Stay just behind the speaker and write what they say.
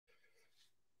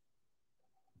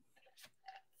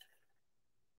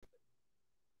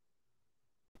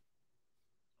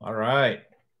All right.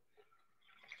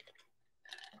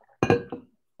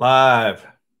 Live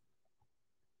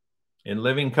in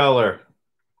living color.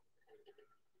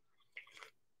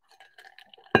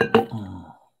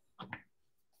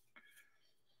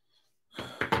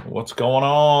 What's going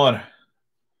on?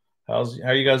 How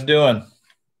are you guys doing?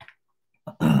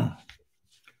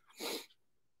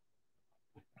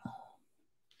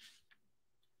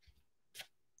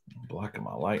 Blocking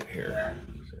my light here.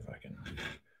 See if I can.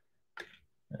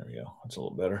 There we go. That's a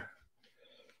little better.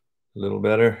 A little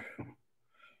better.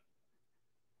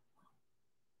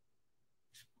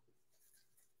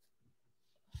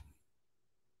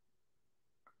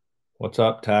 What's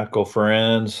up, tackle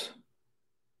friends?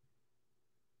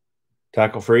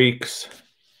 Tackle freaks.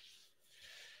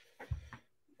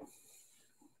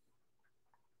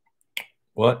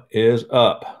 What is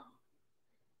up?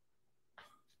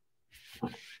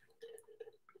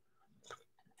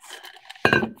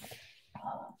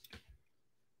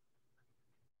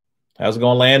 How's it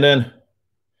going, Landon?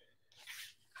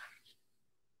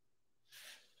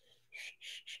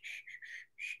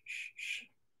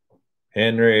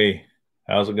 Henry,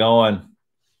 how's it going?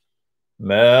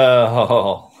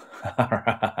 Mel, all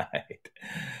right.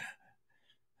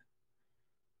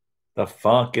 The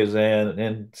funk is in,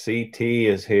 and CT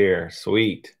is here.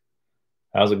 Sweet.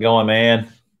 How's it going,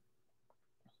 man?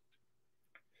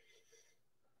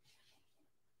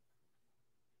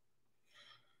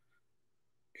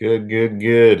 Good, good,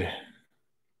 good.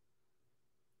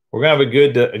 We're gonna have a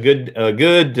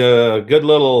good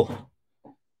little.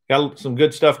 Got some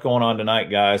good stuff going on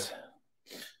tonight, guys.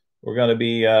 We're gonna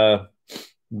be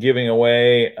giving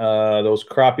away those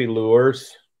crappie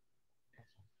lures.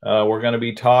 We're going to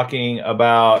be talking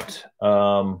about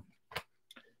the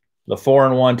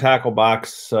 4-in-1 tackle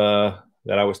box that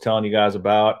I was telling you guys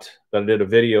about, that I did a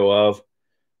video of.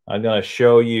 I'm going to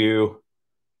show you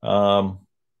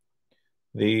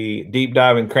the deep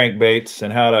diving crankbaits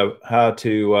and how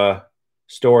to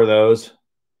store those.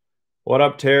 What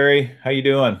up, Terry? How you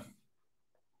doing?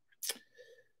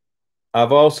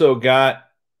 I've also got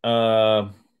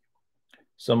some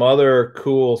other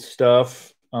cool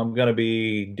stuff I'm going to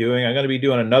be doing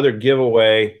another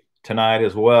giveaway tonight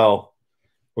as well.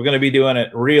 We're going to be doing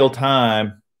it real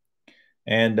time,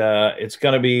 and it's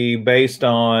going to be based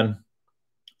on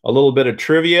a little bit of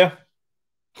trivia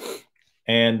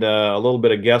and a little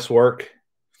bit of guesswork.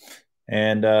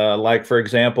 And like, for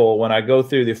example, when I go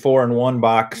through the 4-in-1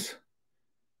 box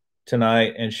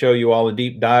tonight and show you all the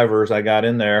deep divers I got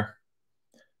in there,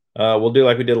 we'll do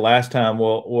like we did last time.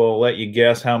 We'll let you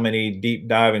guess how many deep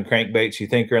diving crankbaits you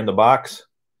think are in the box.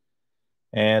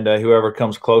 And whoever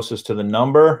comes closest to the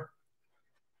number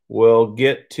will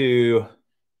get to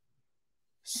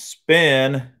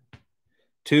spin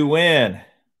to win.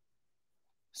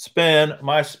 Spin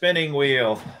my spinning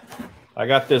wheel. I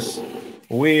got this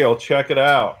wheel. Check it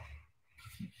out.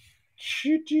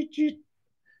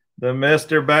 The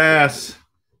Mr. Bass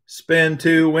spin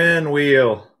to win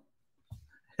wheel.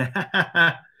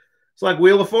 It's like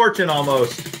Wheel of Fortune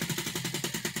almost.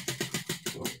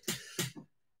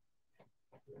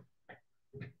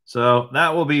 So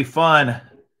that will be fun,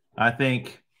 I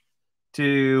think,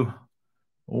 to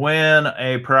win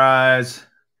a prize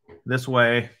this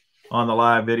way on the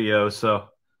live video. So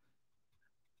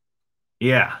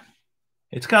yeah,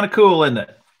 it's kind of cool, isn't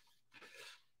it?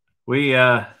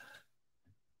 I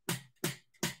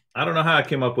don't know how I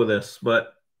came up with this,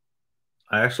 but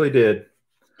I actually did.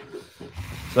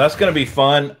 So that's going to be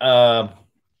fun. Put a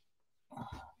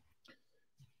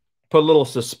little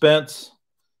suspense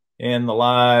in the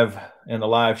live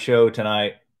show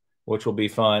tonight, which will be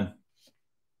fun.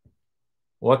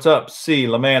 What's up, C.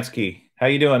 Lemansky? How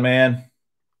you doing, man?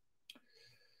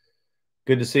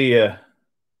 Good to see you.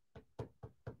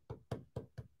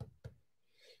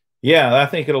 Yeah, I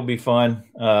think it'll be fun.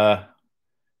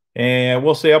 And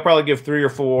we'll see. I'll probably give 3 or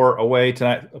 4 away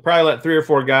tonight. I'll probably let 3 or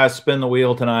 4 guys spin the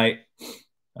wheel tonight.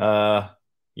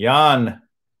 Jan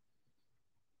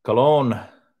Cologne,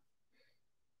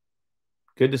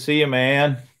 good to see you,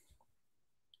 man.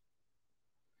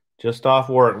 Just off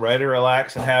work, ready to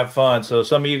relax and have fun. So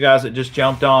some of you guys that just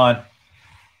jumped on,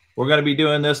 we're going to be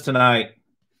doing this tonight.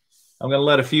 I'm going to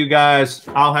let a few guys,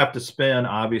 I'll have to spin,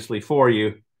 obviously, for you.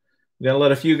 I'm going to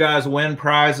let a few guys win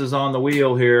prizes on the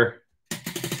wheel here,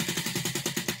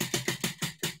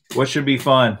 which should be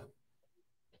fun.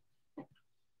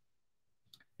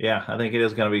 Yeah, I think it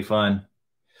is going to be fun.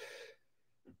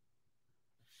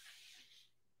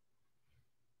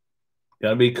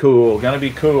 Gonna be cool. Gonna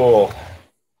be cool.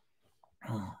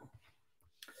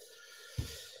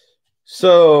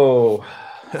 So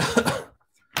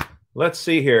let's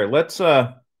see here. Let's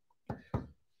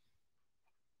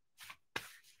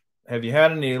have you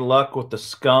had any luck with the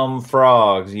scum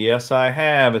frogs? Yes, I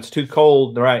have. It's too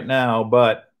cold right now,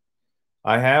 but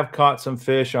I have caught some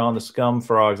fish on the scum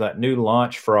frogs. That new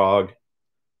launch frog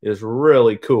is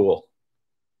really cool.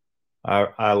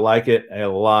 I like it a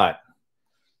lot.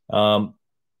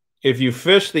 If you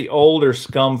fish the older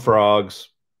scum frogs,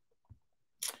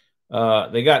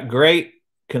 they got great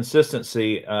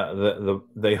consistency.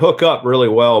 They hook up really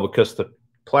well because the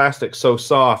plastic's so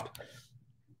soft.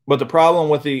 But the problem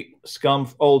with the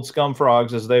old scum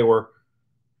frogs is they were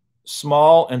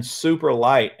small and super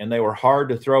light, and they were hard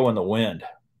to throw in the wind.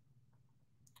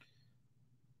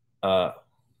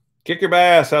 Kick your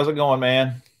bass. How's it going,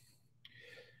 man?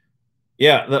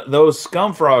 Yeah, those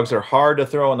scum frogs are hard to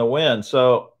throw in the wind.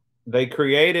 So they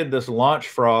created this launch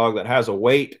frog that has a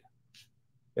weight.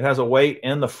 It has a weight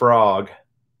in the frog,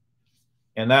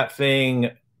 and that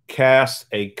thing casts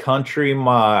a country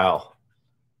mile,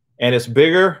 and it's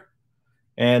bigger.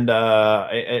 And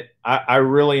I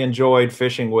really enjoyed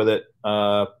fishing with it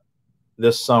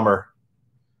this summer.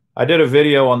 I did a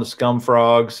video on the scum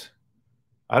frogs.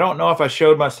 I don't know if I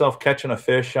showed myself catching a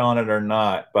fish on it or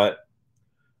not, but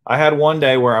I had one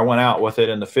day where I went out with it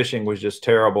and the fishing was just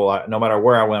terrible. No matter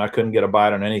where I went, I couldn't get a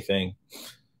bite on anything.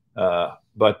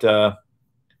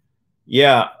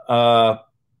 Yeah,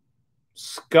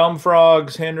 scum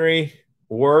frogs, Henry,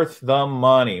 worth the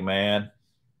money, man.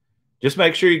 Just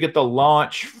make sure you get the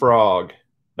launch frog.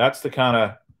 That's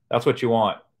what you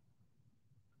want.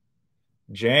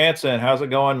 Jansen, how's it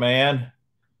going, man?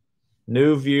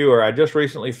 New viewer. I just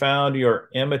recently found your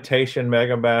imitation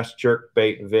megabass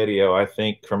jerkbait video, I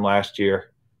think from last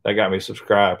year. That got me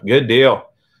subscribed. Good deal.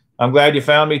 I'm glad you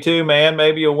found me too, man.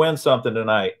 Maybe you'll win something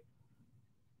tonight.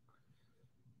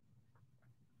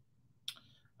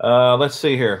 Let's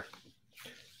see here.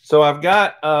 So I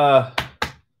got a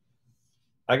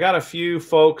few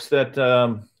folks that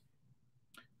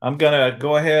I'm going to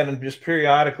go ahead and just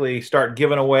periodically start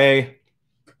giving away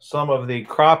some of the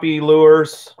crappie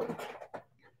lures.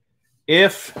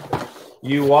 If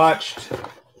you watched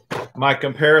my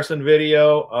comparison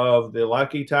video of the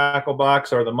Lucky Tackle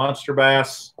box or the Monster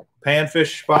Bass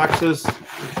panfish boxes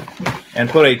and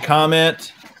put a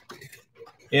comment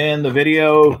in the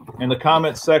video, in the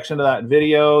comment section of that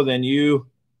video, then you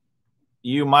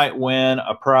might win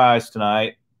a prize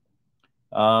tonight.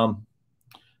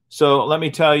 So let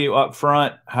me tell you up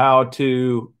front how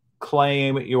to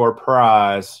claim your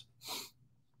prize.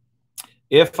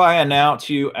 If I announce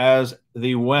you as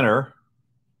the winner,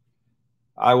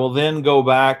 I will then go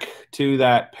back to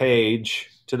that page,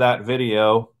 to that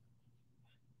video,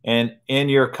 and in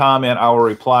your comment, I will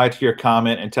reply to your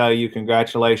comment and tell you,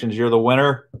 congratulations, you're the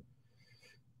winner.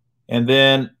 And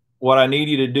then what I need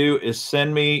you to do is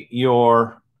send me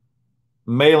your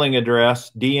mailing address,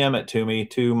 DM it to me,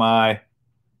 to my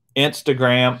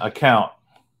Instagram account.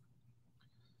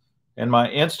 And my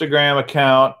Instagram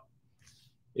account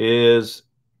is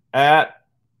at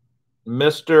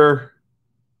Mr.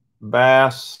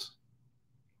 Bass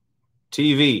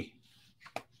TV.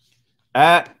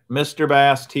 At Mr.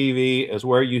 Bass TV is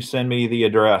where you send me the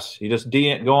address. You just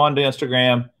go on to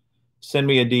Instagram, send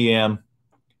me a DM,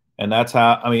 and that's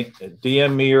how,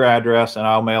 DM me your address and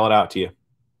I'll mail it out to you.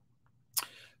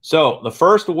 So the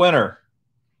first winner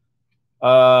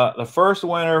of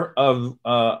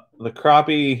the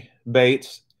crappie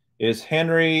baits is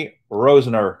Henry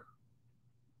Rosener.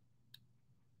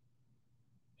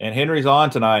 And Henry's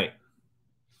on tonight.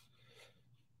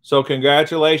 So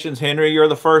congratulations, Henry. You're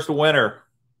the first winner.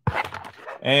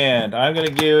 And I'm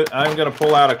going to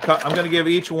pull out I'm going to give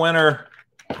each winner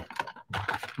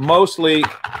mostly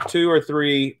two or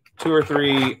three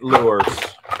lures.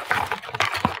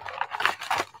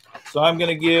 So I'm going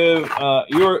to give,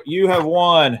 you have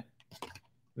won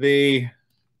the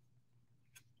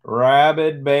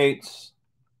Rabid Baits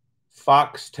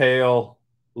Foxtail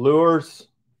lures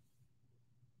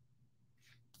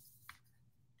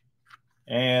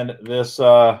and this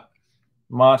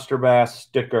Monster Bass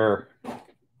sticker.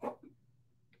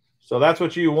 So that's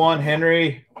what you won,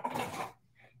 Henry.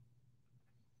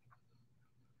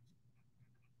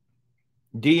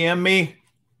 DM me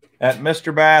at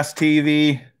Mr. Bass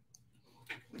TV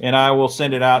and I will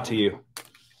send it out to you.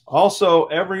 Also,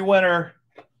 every winner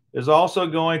is also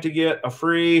going to get a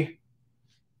free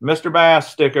Mr.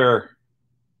 Bass sticker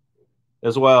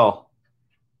as well.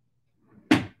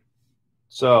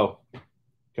 So,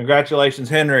 congratulations,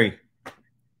 Henry.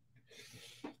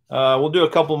 We'll do a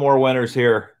couple more winners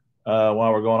here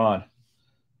while we're going on.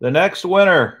 The next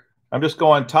winner, I'm just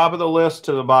going top of the list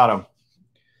to the bottom.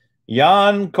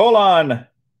 Jan Colon,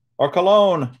 or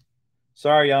Cologne.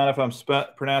 Sorry, Jan, if I'm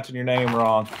pronouncing your name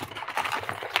wrong.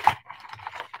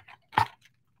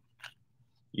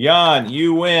 Jan,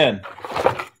 you win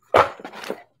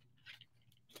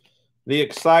the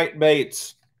Excite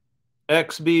Baits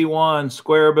XB1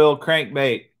 square bill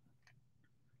crankbait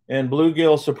in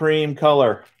bluegill supreme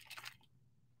color.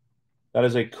 That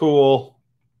is a cool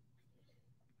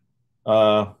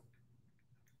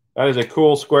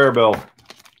square bill.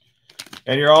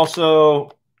 And you're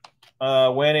also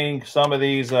winning some of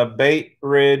these Bait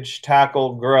Ridge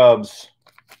tackle grubs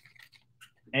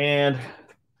and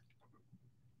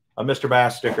a Mr.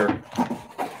 Bass sticker.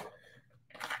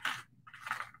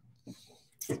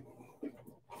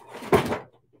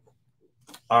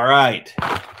 All right.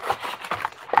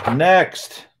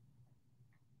 Next,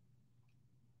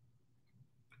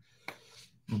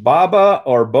 Baba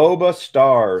or Boba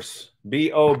Stars.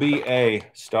 B-O-B-A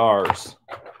Stars.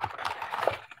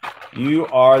 You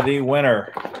are the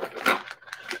winner.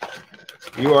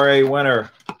 You are a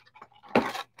winner.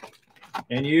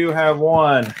 And you have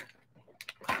won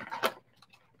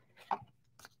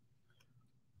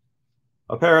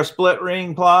a pair of split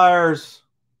ring pliers.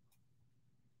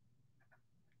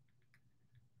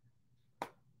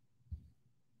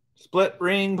 Split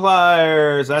ring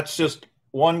pliers. That's just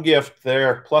one gift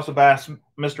there, plus a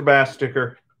Mr. Bass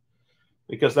sticker,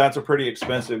 because that's a pretty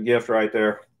expensive gift right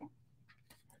there.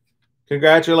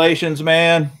 Congratulations,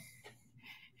 man.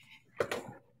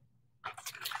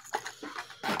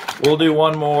 We'll do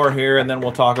one more here, and then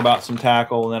we'll talk about some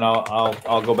tackle, and then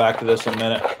I'll go back to this in a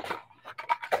minute.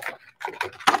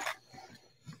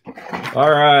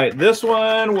 All right, this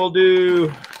one we'll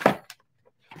do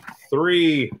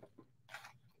 3.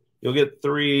 You'll get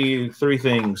three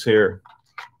things here.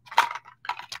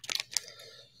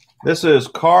 This is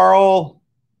Carl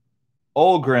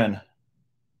Olgren.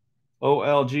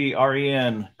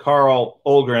 O-L-G-R-E-N. Carl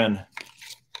Olgren.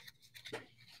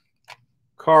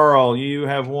 Carl, you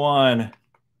have won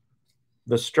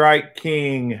the Strike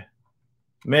King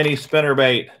mini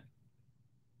spinnerbait.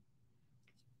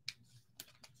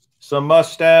 Some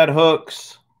Mustad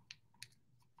hooks.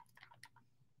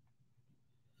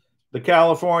 The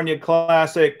California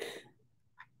Classic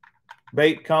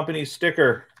Bait Company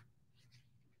sticker.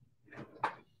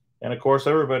 And, of course,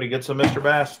 everybody gets a Mr.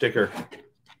 Bass sticker.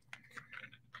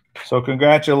 So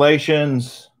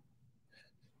congratulations,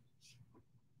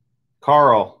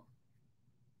 Carl.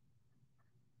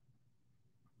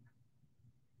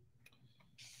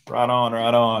 Right on,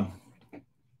 right on.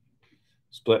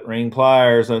 Split ring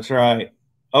pliers, that's right.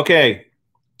 Okay.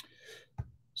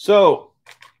 So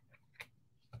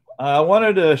I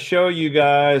wanted to show you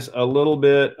guys a little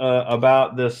bit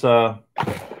about this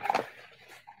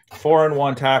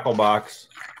 4-in-1 tackle box.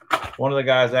 One of the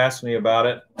guys asked me about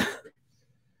it,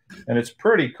 and it's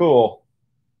pretty cool.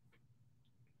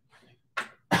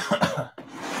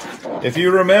 If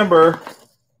you remember,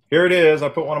 here it is. I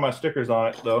put one of my stickers on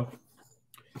it, though.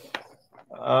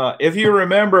 If you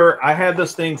remember, I had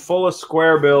this thing full of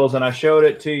square bills, and I showed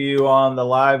it to you on the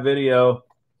live video,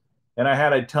 and I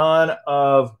had a ton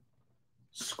of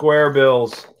square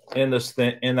bills in this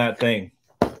thing, in that thing.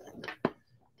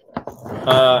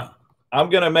 I'm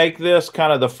going to make this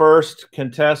kind of the first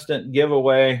contestant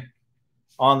giveaway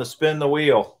on the spin the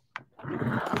wheel.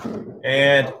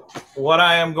 And what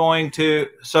I am going to,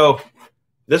 so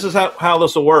this is how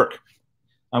this will work.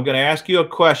 I'm going to ask you a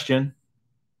question,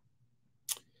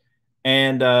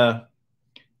 and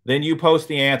then you post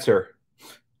the answer.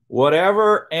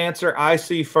 Whatever answer I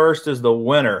see first is the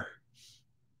winner.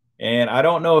 And I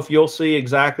don't know if you'll see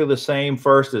exactly the same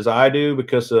first as I do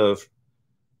because of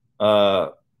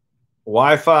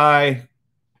Wi-Fi,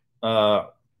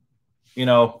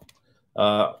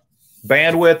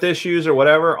 bandwidth issues or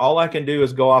whatever. All I can do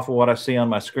is go off of what I see on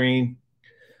my screen.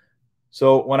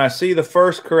 So when I see the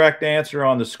first correct answer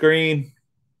on the screen,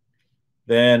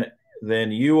 then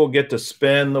you will get to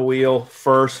spin the wheel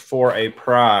first for a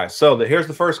prize. So here's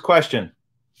the first question,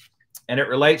 and it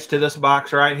relates to this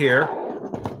box right here.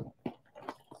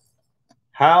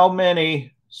 How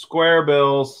many square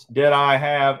bills did I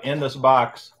have in this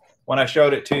box when I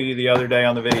showed it to you the other day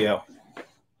on the video?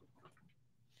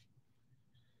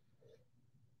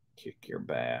 Kick your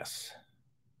bass.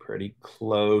 Pretty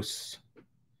close.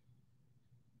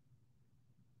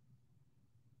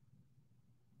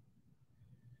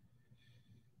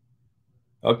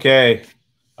 Okay,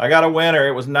 I got a winner.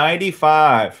 It was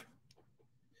 95.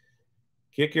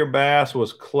 Kick your bass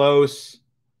was close.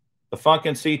 The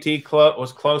Funkin' CT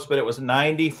was close, but it was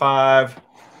 95.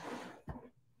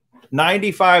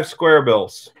 95 square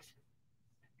bills.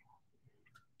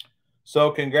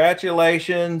 So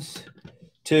congratulations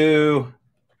to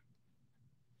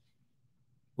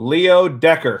Leo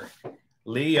Decker.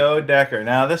 Leo Decker.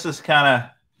 Now this is kind of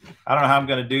I don't know how I'm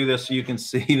going to do this so you can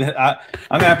see that I'm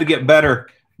going to have to get better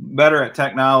at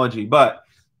technology, but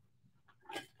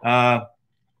let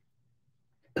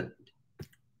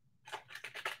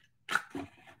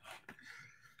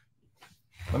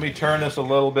me turn this a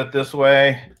little bit this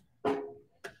way.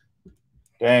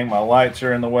 Dang, my lights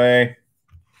are in the way.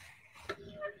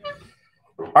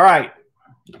 All right,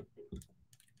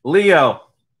 Leo.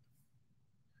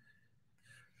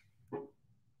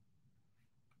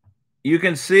 You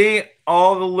can see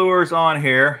all the lures on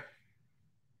here.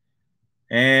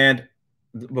 And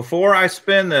before I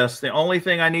spin this, the only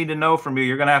thing I need to know from you,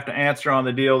 you're going to have to answer on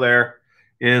the deal there,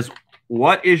 is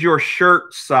what is your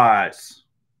shirt size?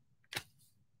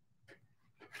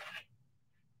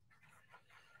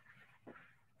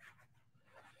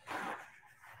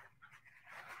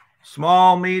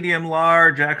 Small, medium,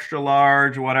 large, extra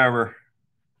large, whatever.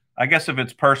 I guess if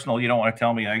it's personal, you don't want to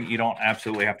tell me. You don't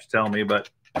absolutely have to tell me, but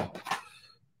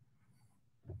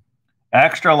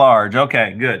extra large.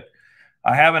 Okay, good.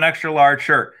 I have an extra large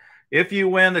shirt. If you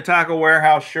win the Tackle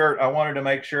Warehouse shirt, I wanted to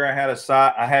make sure I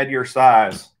had your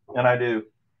size, and I do.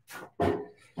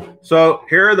 So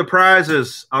here are the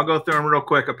prizes. I'll go through them real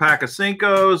quick. A pack of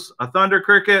Cincos, a Thunder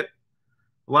Cricket,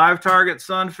 Live Target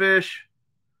Sunfish,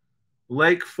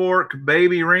 Lake Fork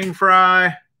Baby Ring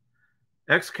Fry,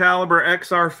 Excalibur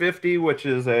XR50, which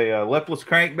is a lipless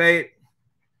crankbait,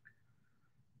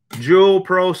 Jewel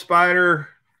Pro Spider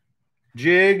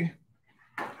Jig,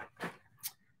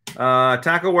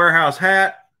 Tackle Warehouse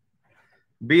hat,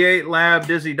 B8 Lab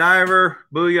Dizzy Diver,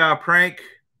 Booyah Prank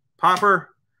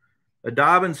Popper, a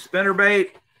Dobbins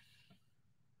spinnerbait,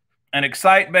 an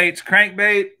Excite Baits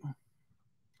crankbait,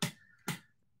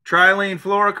 Trilene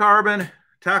fluorocarbon,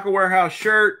 Tackle Warehouse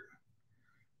shirt,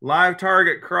 Live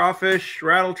Target crawfish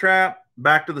rattle trap,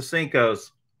 back to the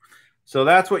Cincos. So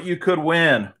that's what you could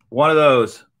win, one of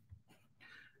those.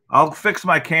 I'll fix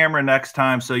my camera next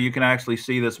time so you can actually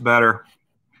see this better.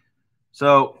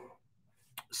 So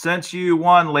since you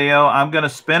won, Leo, I'm going to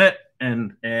spin it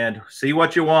and see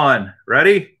what you won.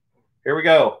 Ready? Here we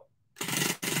go.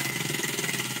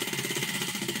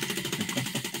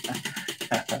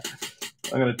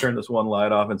 I'm going to turn this one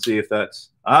light off and see if that's...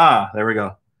 there we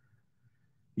go.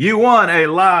 You won a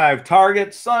Live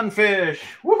Target Sunfish.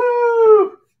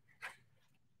 Woohoo!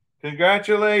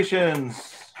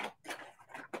 Congratulations.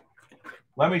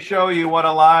 Let me show you what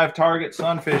a Live Target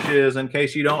Sunfish is in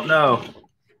case you don't know.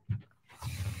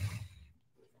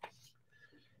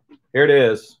 Here it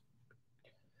is.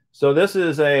 So this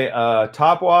is a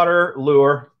topwater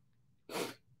lure,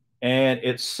 and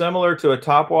it's similar to a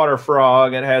topwater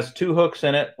frog. It has two hooks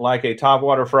in it like a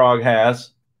topwater frog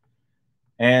has.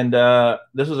 And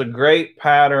this is a great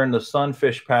pattern, the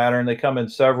Sunfish pattern. They come in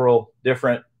several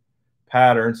different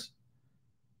patterns.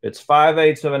 It's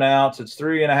 5/8 of an ounce. It's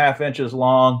 3.5 inches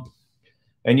long.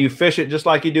 And you fish it just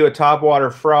like you do a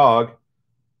topwater frog.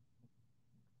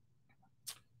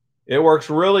 It works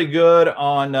really good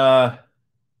on,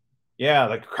 yeah,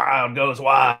 the crowd goes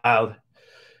wild.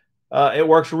 It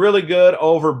works really good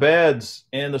over beds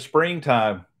in the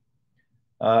springtime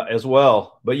as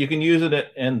well. But you can use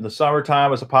it in the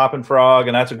summertime as a popping frog,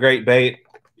 and that's a great bait.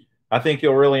 I think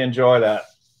you'll really enjoy that.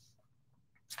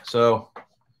 So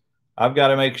I've got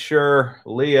to make sure,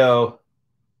 Leo,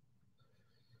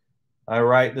 I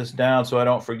write this down so I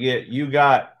don't forget. You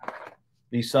got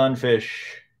the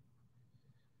Sunfish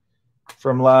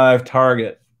from Live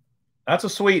Target. That's a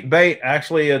sweet bait.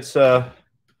 Actually, it's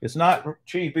not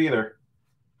cheap either.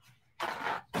 All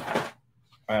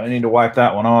right, I need to wipe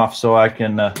that one off so I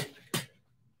can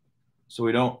so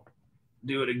we don't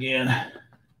do it again.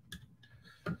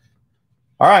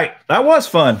 All right, that was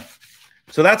fun.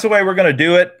 So that's the way we're going to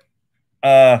do it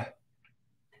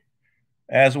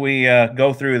as we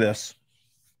go through this.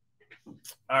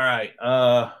 All right,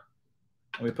 let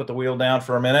me put the wheel down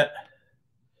for a minute.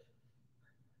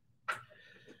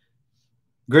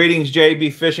 Greetings,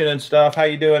 JB Fishing and stuff. How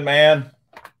you doing, man?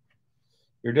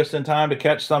 You're just in time to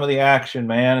catch some of the action,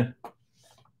 man.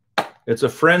 It's a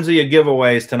frenzy of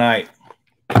giveaways tonight.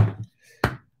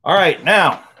 All right,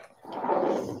 now,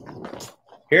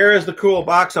 here is the cool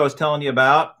box I was telling you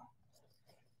about.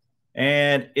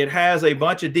 And it has a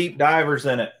bunch of deep divers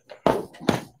in it.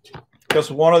 Because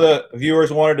one of the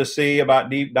viewers wanted to see about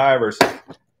deep divers.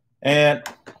 And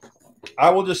I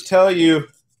will just tell you,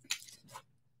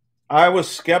 I was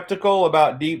skeptical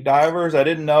about deep divers. I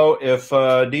didn't know if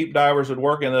deep divers would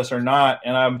work in this or not,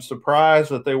 and I'm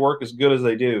surprised that they work as good as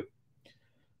they do.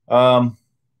 A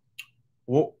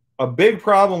big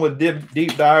problem with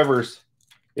deep divers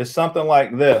is something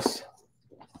like this.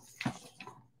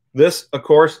 This, of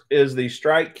course, is the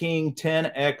Strike King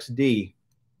 10XD.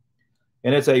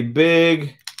 And it's a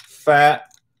big,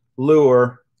 fat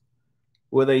lure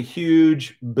with a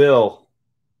huge bill.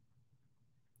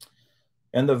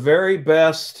 And the very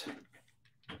best,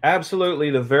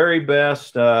 absolutely the very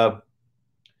best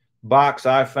box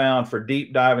I found for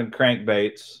deep diving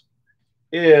crankbaits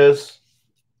is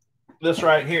this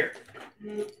right here.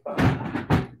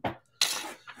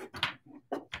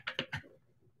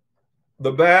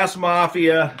 The Bass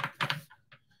Mafia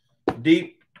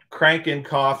deep cranking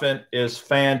coffin is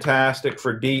fantastic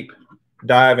for deep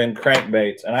diving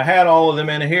crankbaits. And I had all of them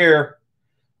in here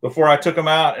before I took them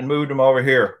out and moved them over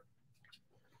here.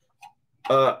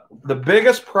 The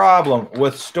biggest problem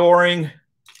with storing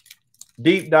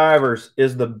deep divers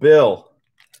is the bill.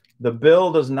 The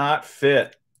bill does not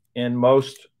fit in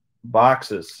most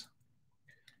boxes.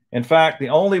 In fact, the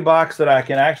only box that I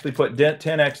can actually put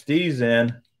 10XDs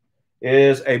in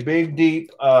is a big,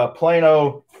 deep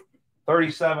Plano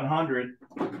 3700.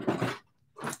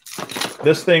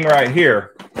 This thing right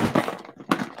here.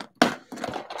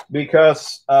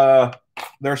 Because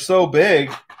they're so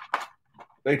big,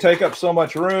 they take up so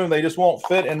much room, they just won't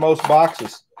fit in most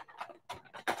boxes.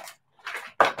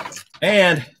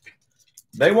 And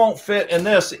they won't fit in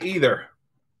this either.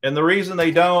 And the reason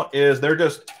they don't is they're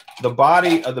just, the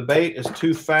body of the bait is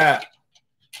too fat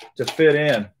to fit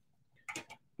in.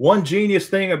 One genius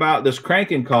thing about this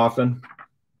cranking coffin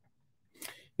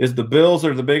is the bills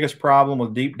are the biggest problem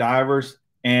with deep divers,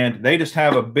 and they just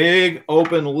have a big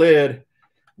open lid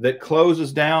that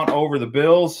closes down over the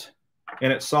bills,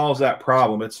 and it solves that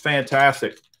problem. It's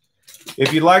fantastic.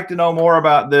 If you'd like to know more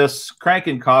about this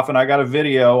cranking coffin, I got a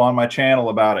video on my channel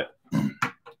about it.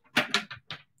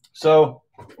 So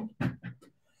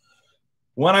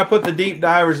when I put the deep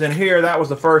divers in here, that was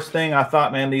the first thing I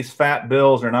thought, man, these fat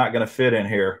bills are not going to fit in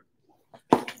here.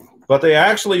 But they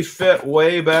actually fit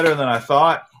way better than I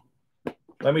thought.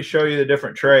 Let me show you the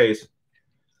different trays.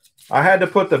 I had to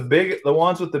put the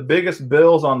ones with the biggest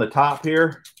bills on the top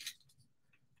here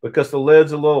because the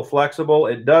lid's a little flexible.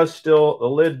 The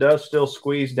lid does still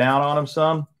squeeze down on them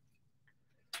some,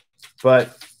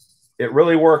 but it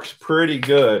really works pretty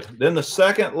good. Then the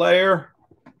second layer,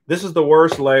 this is the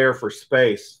worst layer for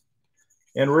space.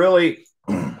 And really,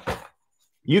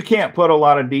 you can't put a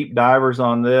lot of deep divers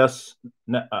on this.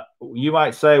 You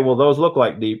might say, well, those look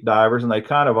like deep divers, and they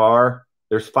kind of are.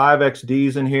 There's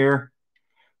 5XDs in here.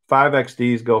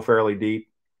 5XDs go fairly deep.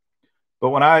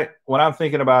 But when I'm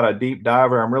thinking about a deep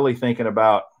diver, I'm really thinking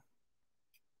about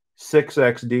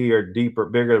 6XD or deeper,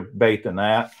 bigger bait than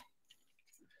that.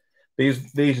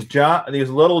 These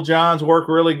little Johns work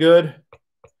really good,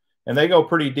 and they go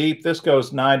pretty deep. This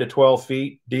goes 9 to 12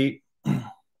 feet deep,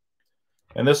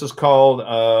 and this is called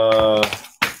I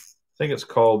think it's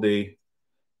called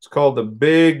the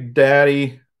Big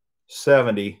Daddy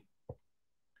 70.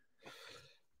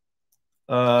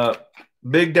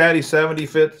 Big Daddy 70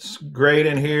 fits great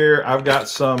in here. I've got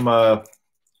some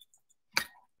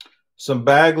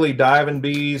Bagley diving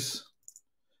bees.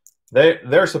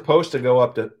 They're supposed to go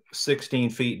up to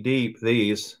 16 feet deep.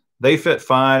 They fit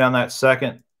fine on that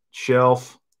second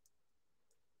shelf.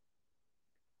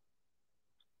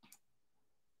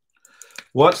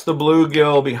 What's the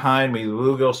bluegill behind me? The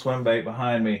bluegill swim bait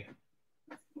behind me.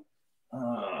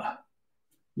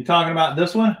 You talking about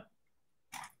this one?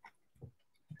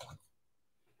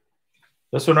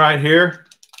 This one right here?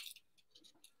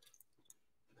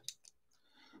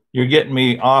 You're getting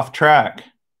me off track.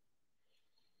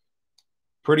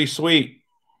 Pretty sweet.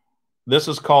 This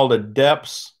is called a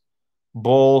Depths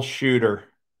Bull Shooter.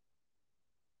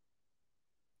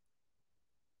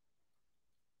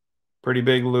 Pretty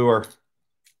big lure.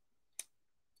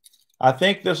 I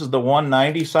think this is the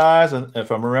 190 size,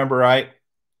 if I remember right.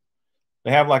 They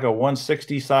have like a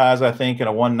 160 size, I think, and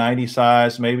a 190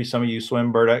 size. Maybe some of you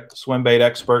swim bait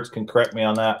experts can correct me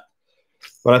on that.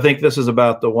 But I think this is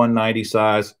about the 190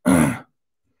 size.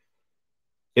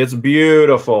 It's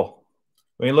beautiful.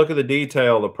 I mean, look at the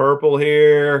detail. The purple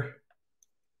here.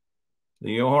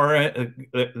 The orange.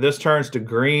 This turns to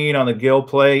green on the gill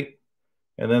plate.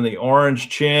 And then the orange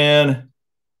chin.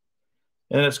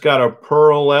 And it's got a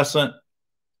pearlescent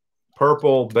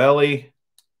purple belly.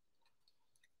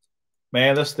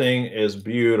 Man, this thing is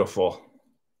beautiful.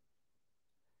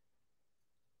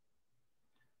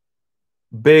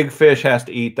 Big fish has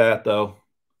to eat that, though.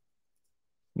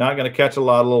 Not going to catch a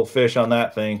lot of little fish on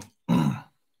that thing.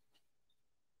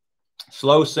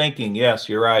 Slow sinking. Yes,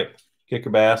 you're right. Kicker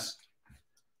bass.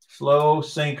 Slow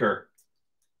sinker.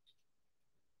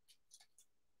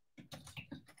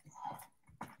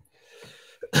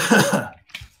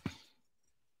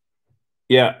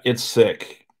 Yeah, it's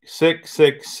sick. Sick,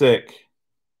 sick, sick.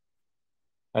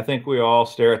 I think we all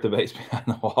stare at the base behind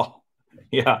the wall.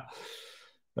 Yeah.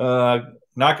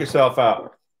 Knock yourself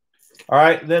out. All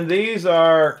right. Then these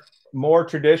are more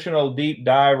traditional deep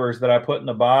divers that I put in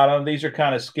the bottom. These are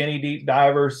kind of skinny deep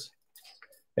divers,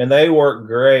 and they work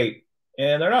great.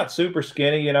 And they're not super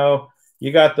skinny, you know.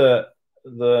 You got the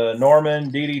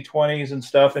Norman DD20s and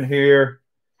stuff in here.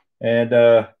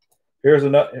 And here's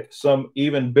some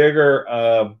even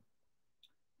bigger.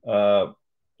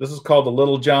 This is called the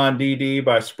Little John DD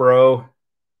by Spro.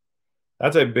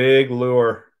 That's a big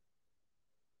lure,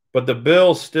 but the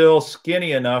bill's still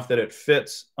skinny enough that it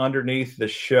fits underneath the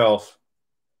shelf.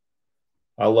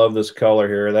 I love this color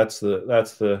here. That's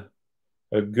a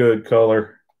good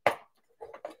color.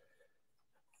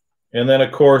 And then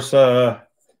of course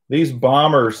these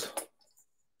bomber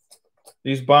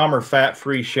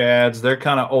fat-free shads, they're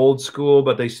kind of old school,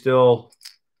 but they still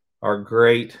are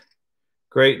great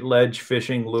ledge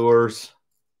fishing lures.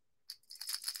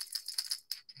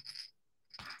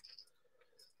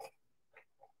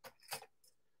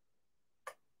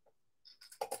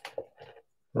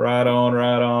 Right on,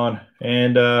 right on.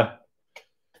 And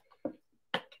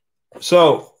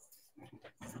so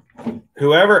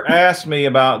whoever asked me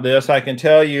about this, I can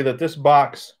tell you that this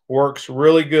box works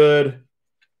really good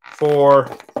for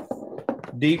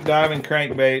deep diving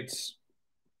crankbaits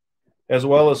as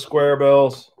well as square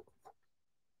bills.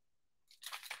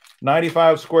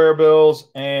 95 square bills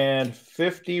and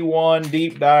 51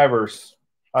 deep divers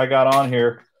I got on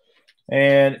here.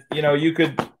 And you know, you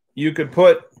could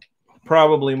put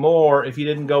probably more if you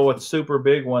didn't go with super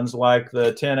big ones like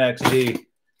the 10XD.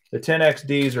 The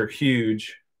 10XDs are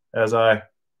huge, as I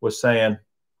was saying.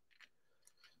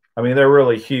 I mean, they're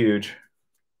really huge.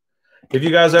 If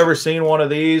you guys ever seen one of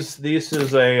these, this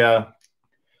is a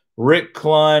Rick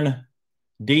Clunn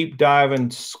deep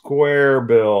diving square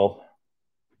bill.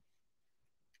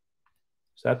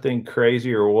 Is that thing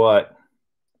crazy or what?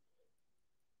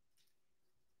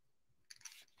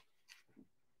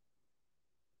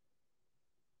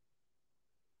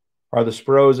 Are the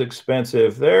Spros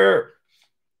expensive? They're,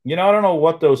 you know, I don't know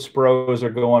what those Spros are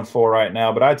going for right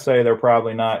now, but I'd say they're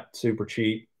probably not super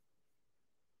cheap.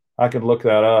 I could look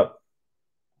that up.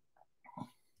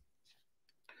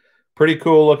 Pretty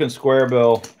cool looking square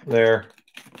bill there.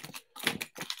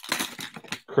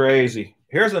 Crazy.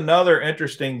 Here's another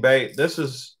interesting bait. This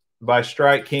is by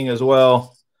Strike King as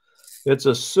well. It's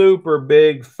a super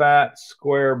big fat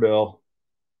square bill.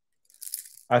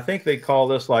 I think they call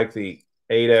this like the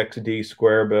 8XD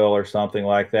square bill or something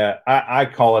like that. I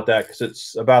call it that because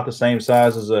it's about the same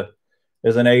size as an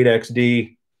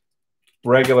 8XD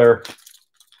regular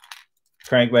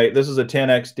crankbait. This is a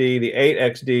 10XD. The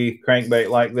 8XD crankbait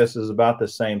like this is about the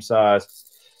same size.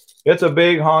 It's a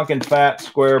big honking fat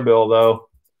square bill though.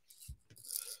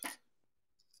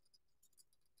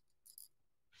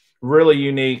 Really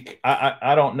unique.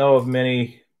 I don't know of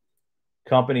many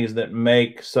companies that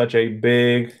make such a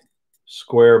big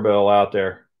square bill out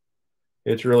there.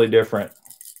 It's really different.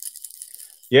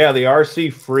 Yeah, the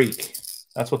RC Freak.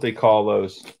 That's what they call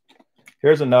those.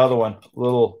 Here's another one, a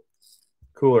little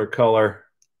cooler color.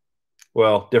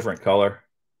 Well, different color.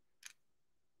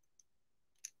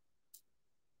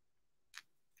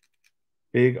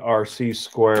 Big RC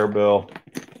square bill.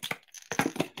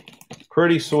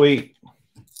 Pretty sweet.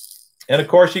 And of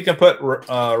course, you can put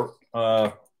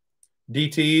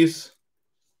DTs.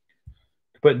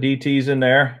 Put DTs in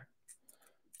there.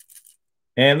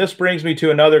 And this brings me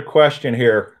to another question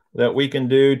here that we can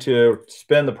do to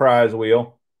spin the prize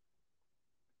wheel.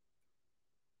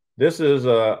 This is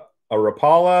a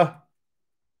Rapala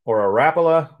or a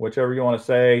Rapala, whichever you want to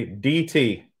say,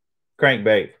 DT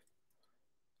crankbait.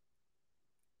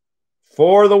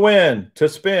 For the win, to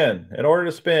spin, in order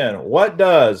to spin, what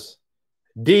does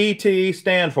DT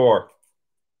stand for?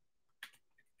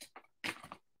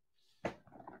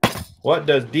 What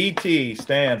does DT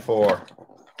stand for?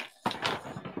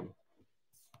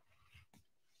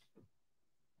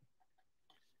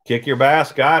 Kick your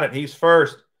bass, got it. He's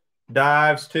first.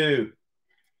 Dives 2.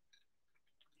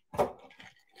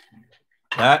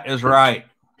 That is right.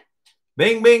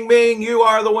 Bing, bing, bing, you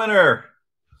are the winner.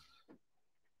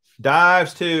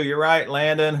 Dives 2, you're right,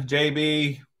 Landon,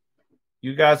 JB.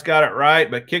 You guys got it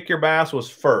right, but Kick Your Bass was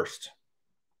first.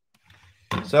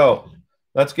 So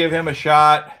let's give him a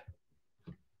shot.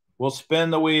 We'll spin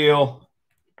the wheel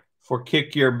for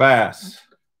Kick Your Bass.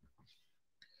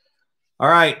 All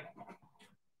right.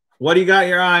 What do you got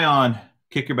your eye on,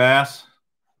 Kick Your Bass?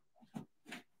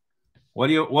 What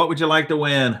would you like to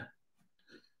win?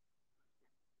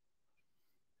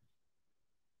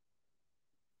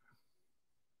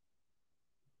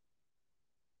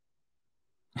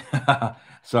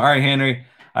 Sorry, Henry.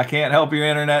 I can't help your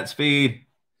internet speed.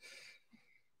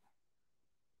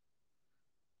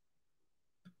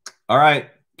 All right.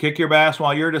 Kick your bass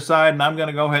while you're deciding. I'm going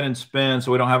to go ahead and spin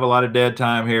so we don't have a lot of dead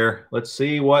time here. Let's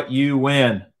see what you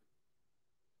win.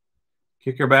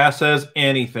 Kick your bass says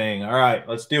anything. All right,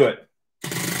 let's do it.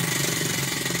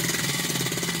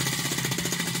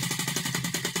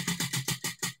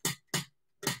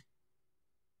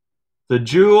 The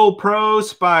Jewel Pro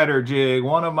Spider Jig,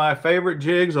 one of my favorite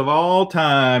jigs of all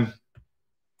time.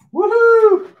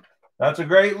 Woohoo! That's a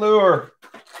great lure.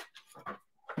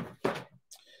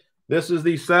 This is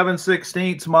the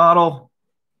 7/16 model.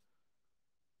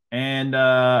 And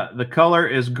the color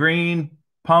is green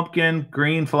pumpkin,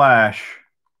 green flash.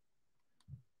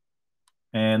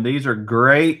 And these are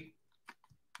great,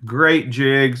 great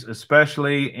jigs,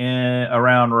 especially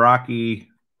around rocky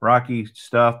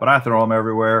stuff, but I throw them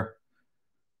everywhere.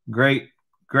 Great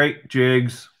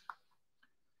jigs.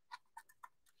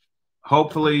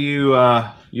 Hopefully you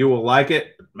will like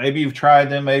it. Maybe you've tried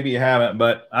them, maybe you haven't,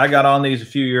 but I got on these a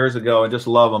few years ago and just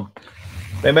love them.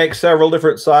 They make several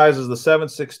different sizes. The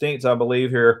 7/16, I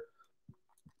believe, here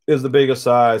is the biggest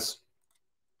size.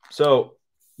 So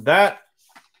that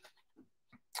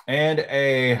and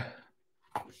a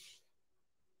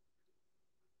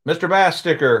Mr. Bass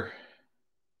sticker.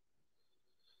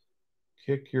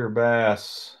 Kick your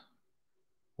bass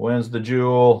wins the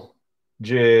Jewel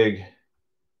jig.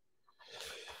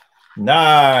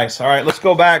 Nice. All right, let's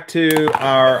go back to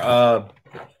our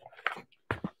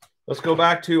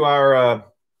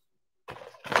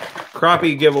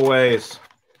crappie giveaways.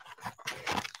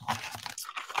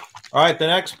 All right, the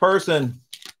next person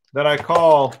that I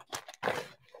call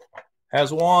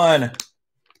has won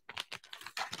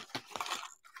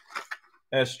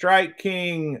a Strike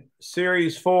King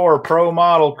Series 4 Pro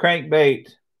Model crankbait,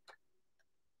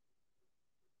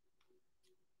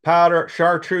 powder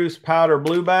chartreuse powder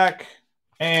blueback,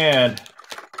 and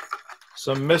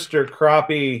some Mr.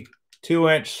 Crappie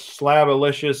 2-inch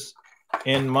Slabalicious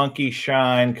in monkey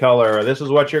shine color. This is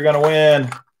what you're going to win.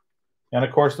 And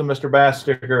of course, the Mr. Bass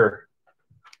sticker.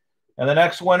 And the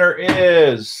next winner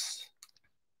is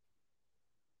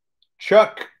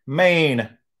Chuck Maine.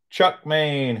 Chuck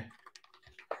Maine.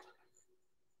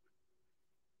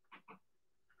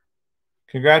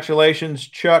 Congratulations,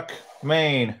 Chuck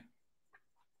Maine.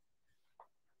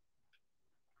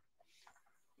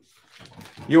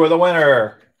 You are the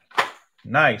winner.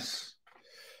 Nice.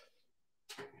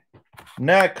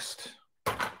 Next,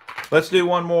 let's do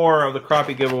one more of the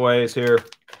crappie giveaways here.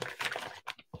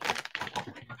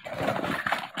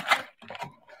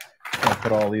 I'll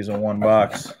put all these in one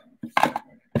box.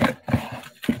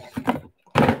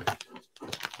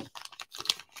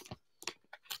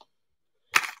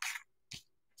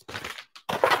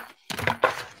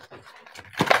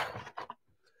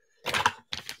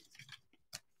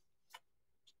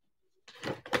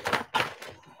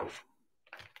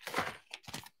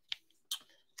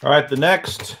 All right, the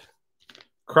next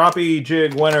crappie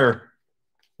jig winner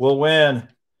will win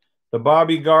the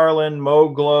Bobby Garland Mo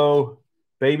Glow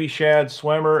Baby Shad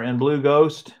Swimmer and Blue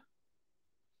Ghost,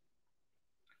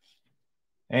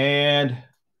 and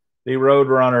the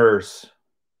Roadrunners.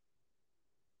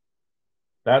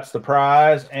 That's the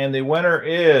prize, and the winner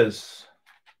is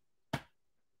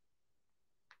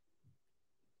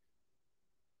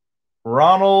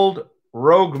Ronald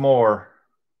Roguemore.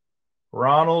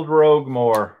 Ronald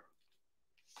Roguemore.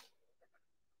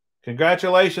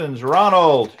 Congratulations,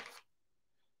 Ronald.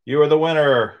 You are the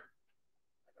winner.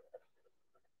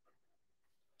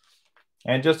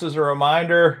 And just as a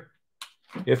reminder,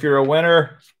 if you're a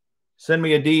winner, send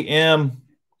me a DM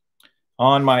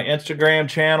on my Instagram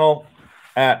channel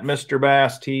at Mr.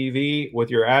 Bass TV with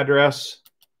your address,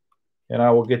 and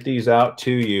I will get these out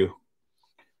to you.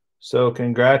 So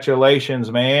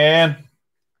congratulations, man.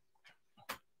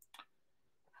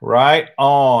 Right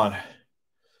on.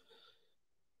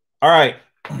 All right.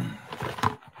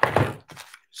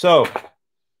 So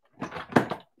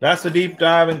that's the deep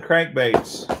dive in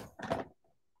crankbaits.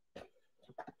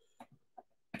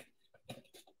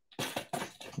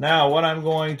 Now, what I'm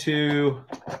going to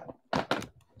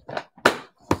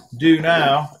do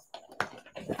now,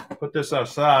 put this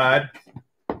aside,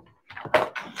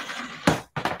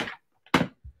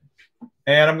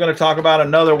 and I'm going to talk about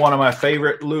another one of my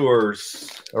favorite lures.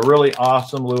 A really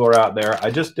awesome lure out there. I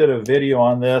just did a video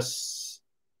on this,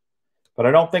 but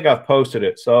I don't think I've posted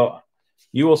it. So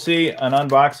you will see an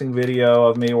unboxing video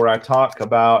of me where I talk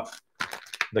about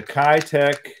the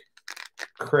Kitech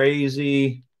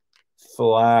Crazy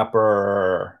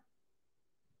Flapper.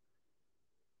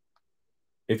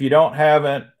 If you don't have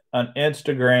it, an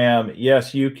Instagram,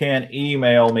 yes, you can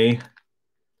email me.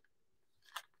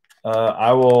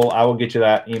 I will get you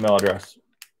that email address.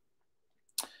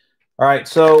 All right,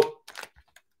 so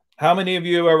how many of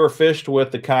you have ever fished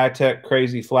with the Kitech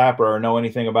Crazy Flapper or know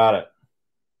anything about it?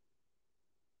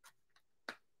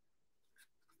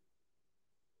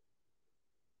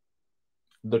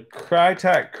 The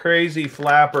Kitech Crazy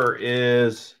Flapper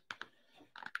is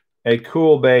a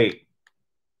cool bait.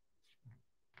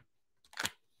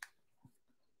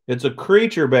 It's a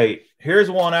creature bait. Here's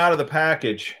one out of the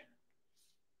package.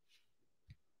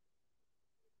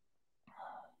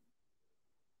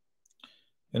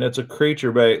 And it's a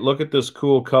creature bait. Look at this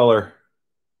cool color.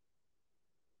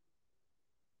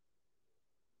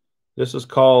 This is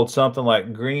called something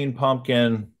like green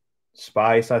pumpkin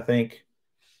spice, I think.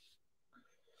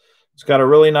 It's got a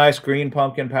really nice green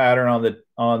pumpkin pattern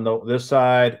on this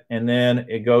side, and then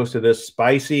it goes to this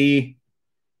spicy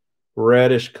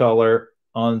reddish color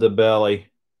on the belly.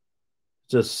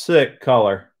 It's a sick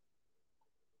color.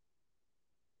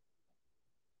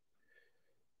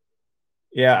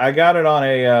 Yeah, I got it on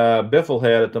a biffle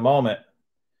head at the moment,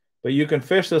 but you can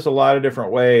fish this a lot of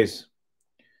different ways.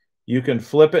 You can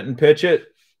flip it and pitch it.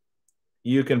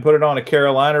 You can put it on a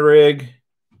Carolina rig.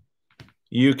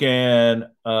 You can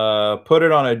put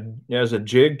it on as a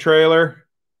jig trailer.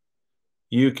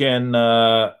 You can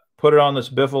put it on this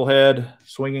biffle head,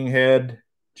 swinging head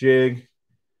jig.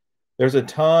 There's a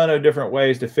ton of different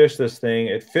ways to fish this thing.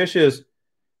 It fishes,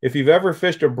 if you've ever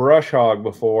fished a brush hog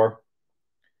before,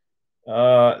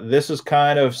 this is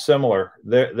kind of similar.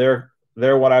 They're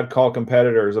what I'd call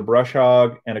competitors. A brush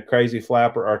hog and a crazy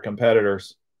flapper are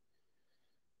competitors.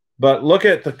 But look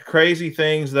at the crazy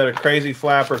things that a crazy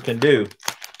flapper can do.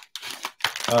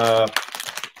 I'm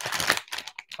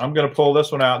going to pull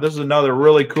this one out. This is another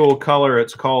really cool color.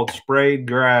 It's called sprayed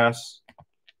grass.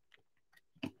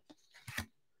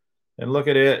 And look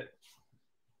at it.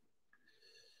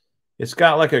 It's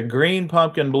got like a green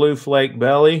pumpkin blue flake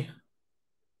belly.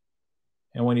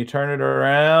 And when you turn it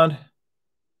around,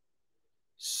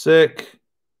 sick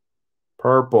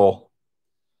purple.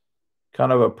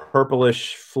 Kind of a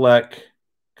purplish fleck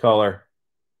color.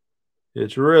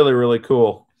 It's really, really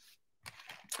cool.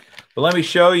 But let me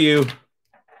show you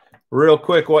real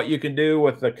quick what you can do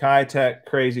with the Kitech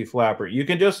Crazy Flapper. You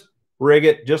can just rig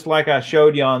it just like I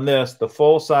showed you on this, the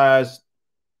full size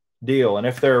deal. And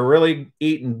if they're really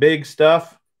eating big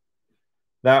stuff,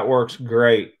 that works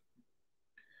great.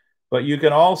 But you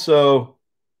can also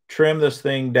trim this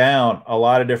thing down a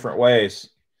lot of different ways.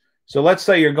 So let's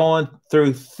say you're going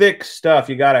through thick stuff.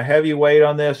 You got a heavy weight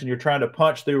on this and you're trying to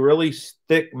punch through really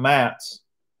thick mats.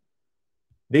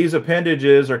 These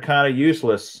appendages are kind of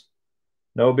useless.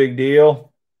 No big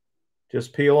deal.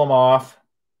 Just peel them off.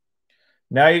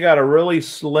 Now you got a really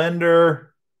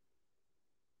slender,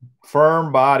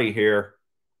 firm body here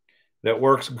that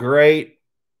works great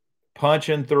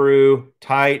punching through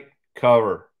tight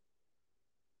cover.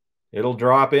 It'll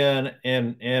drop in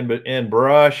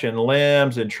brush and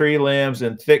limbs and tree limbs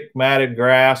and thick matted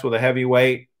grass with a heavy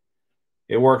weight.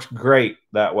 It works great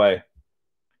that way.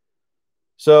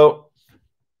 So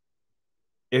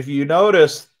if you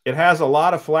notice, it has a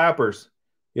lot of flappers.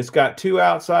 It's got 2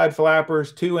 outside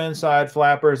flappers, 2 inside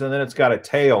flappers, and then it's got a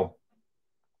tail.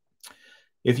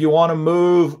 If you want to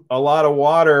move a lot of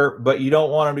water, but you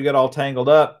don't want them to get all tangled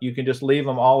up, you can just leave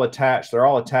them all attached. They're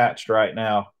all attached right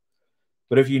now.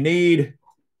 But if you need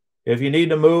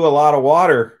to move a lot of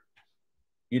water,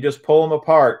 you just pull them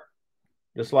apart,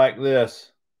 just like this.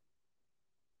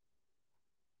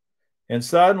 And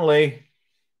suddenly,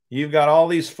 you've got all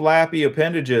these flappy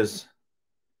appendages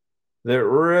that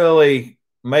really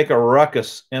make a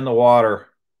ruckus in the water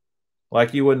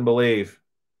like you wouldn't believe.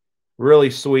 Really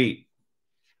sweet.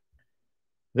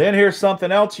 Then here's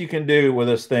something else you can do with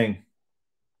this thing.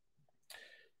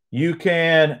 You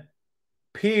can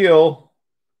peel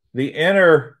the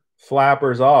inner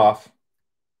flappers off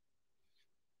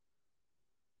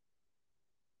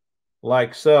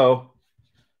like so.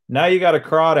 Now you got a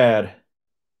crawdad.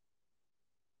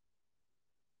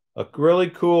 A really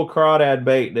cool crawdad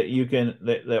bait that you can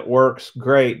that works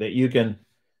great, that you can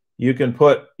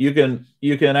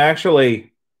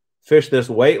actually fish this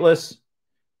weightless.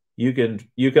 You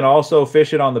can also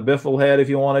fish it on the biffle head if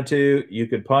you wanted to. You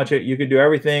could punch it. You could do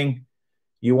everything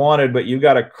you wanted, but you've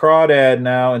got a crawdad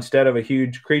now instead of a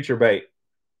huge creature bait.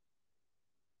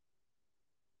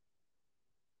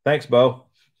 Thanks, Bo.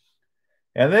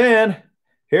 And then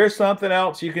here's something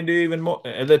else you can do even more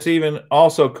that's even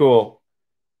also cool.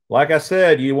 Like I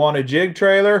said, you want a jig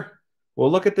trailer? Well,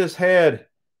 look at this head.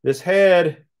 This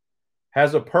head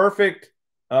has a perfect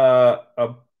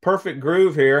perfect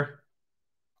groove here.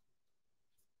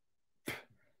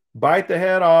 Bite the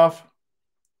head off.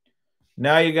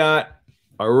 Now you got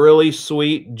a really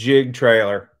sweet jig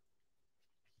trailer.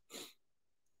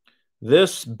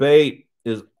 This bait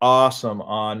is awesome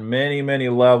on many, many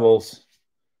levels,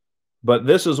 but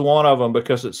this is one of them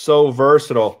because it's so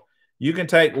versatile. You can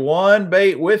take one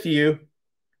bait with you,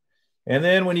 and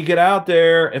then when you get out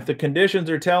there, if the conditions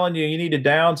are telling you you need to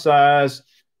downsize,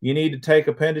 you need to take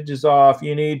appendages off,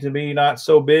 you need to be not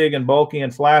so big and bulky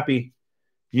and flappy,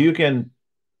 you can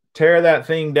tear that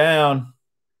thing down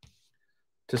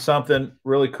to something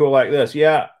really cool like this.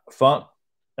 Yeah, Funk,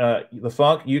 the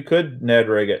Funk, you could Ned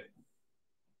rig it.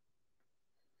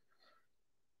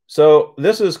 So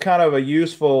this is kind of a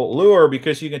useful lure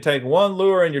because you can take one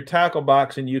lure in your tackle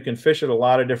box and you can fish it a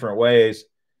lot of different ways,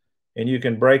 and you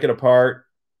can break it apart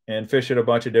and fish it a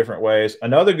bunch of different ways.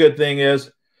 Another good thing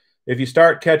is if you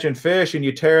start catching fish and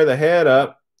you tear the head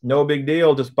up, no big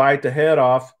deal. Just bite the head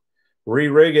off,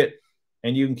 re-rig it,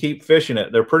 and you can keep fishing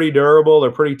it. They're pretty durable.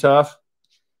 They're pretty tough,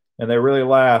 and they really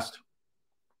last.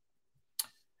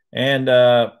 And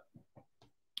I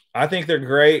think they're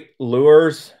great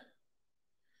lures.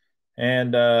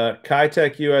 And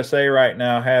Kitech USA right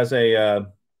now has a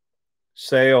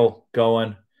sale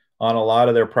going on a lot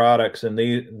of their products, and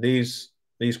these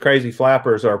crazy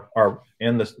flappers are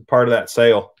in this part of that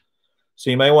sale. So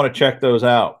you may want to check those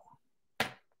out.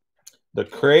 The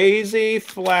Crazy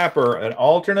Flapper, an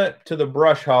alternate to the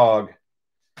Brush Hog,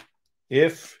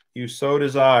 if you so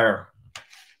desire.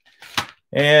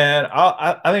 And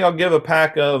I think I'll give a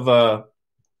pack of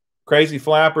Crazy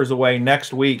Flappers away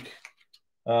next week.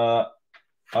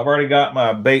 I've already got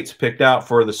my baits picked out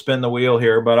for the spin the wheel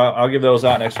here, but I'll give those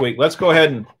out next week. Let's go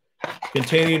ahead and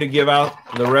continue to give out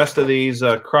the rest of these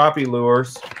crappie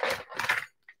lures.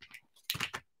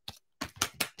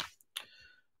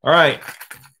 All right.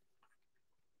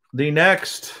 The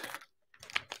next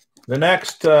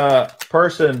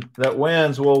person that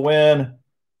wins will win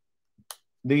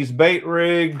these bait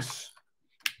rigs,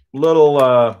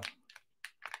 little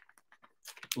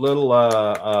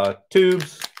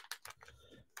tubes,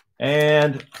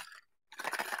 and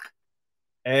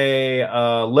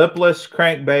a lipless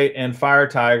crankbait and fire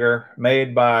tiger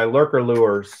made by Lurker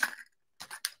Lures.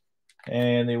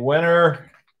 And the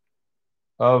winner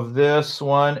of this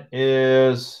one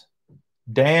is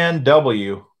Dan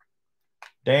W.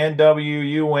 Dan W.,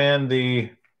 you win the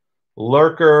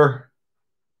Lurker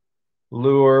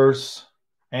Lures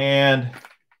and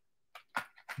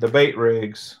the bait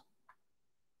rigs.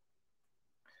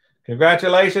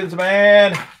 Congratulations,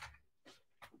 man.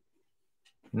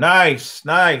 Nice,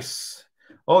 nice.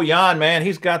 Oh, Jan, man,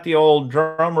 he's got the old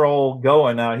drum roll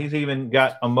going now. He's even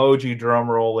got emoji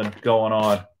drum rolling going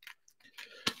on.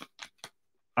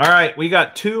 All right, we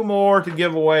got two more to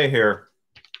give away here.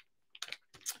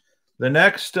 The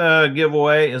next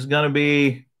giveaway is going to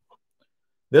be,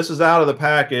 this is out of the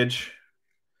package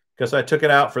because I took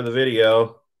it out for the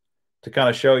video to kind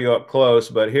of show you up close,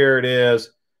 but here it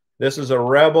is. This is a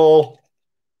Rebel.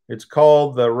 It's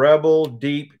called the Rebel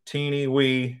Deep Teeny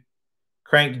Wee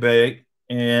Crankbait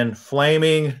in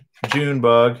Flaming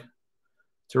Junebug.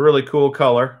 It's a really cool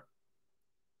color.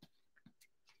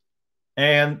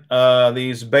 And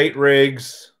these bait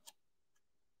rigs,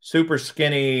 super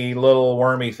skinny little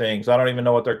wormy things. I don't even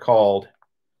know what they're called.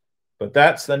 But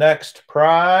that's the next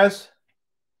prize.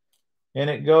 And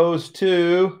it goes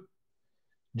to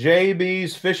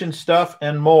JB's Fishing Stuff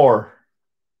and More.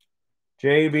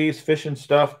 JB's Fishing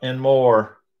Stuff and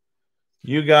More.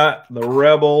 You got the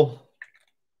Rebel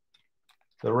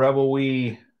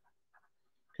Wee.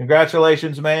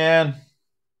 Congratulations, man.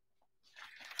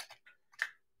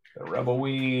 The Rebel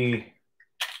Wee.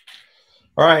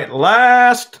 All right,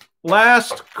 last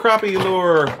crappie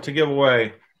lure to give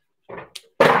away.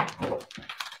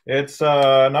 It's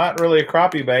not really a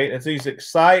crappie bait. It's these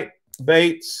Excite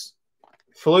Baits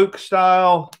fluke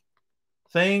style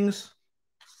things.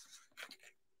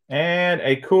 And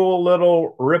a cool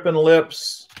little Rippin'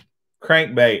 Lips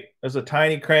crankbait. It's a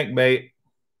tiny crankbait.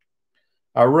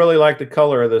 I really like the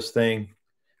color of this thing.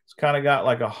 It's kind of got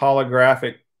like a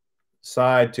holographic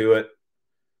side to it.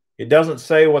 It doesn't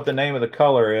say what the name of the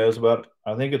color is, but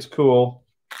I think it's cool.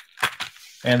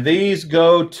 And these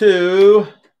go to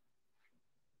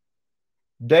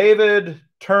David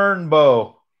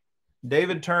Turnbow.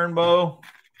 David Turnbow,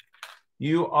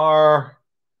 you are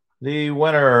the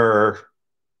winner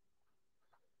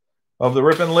of the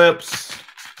Rippin' Lips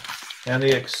and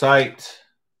the Excite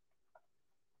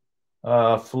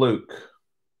fluke.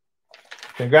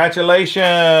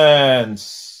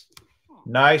 Congratulations.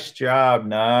 Nice job.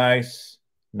 Nice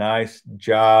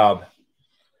job.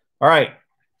 All right.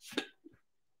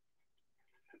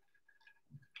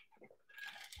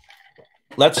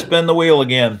 Let's spin the wheel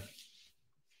again.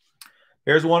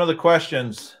 Here's one of the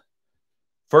questions.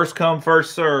 First come,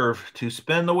 first serve. To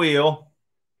spin the wheel,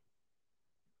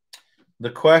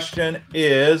 the question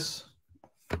is,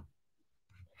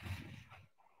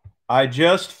 I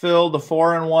just filled the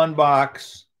 4-in-1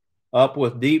 box up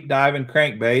with deep diving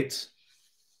crankbaits.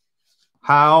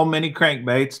 How many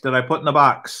crankbaits did I put in the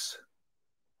box?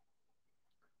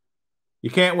 You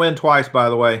can't win twice, by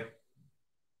the way.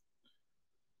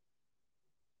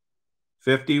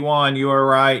 51, you are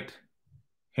right.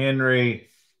 Henry,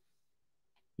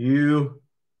 you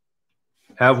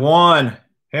have won.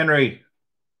 Henry,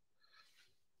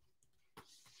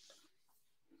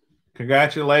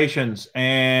 congratulations.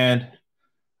 And,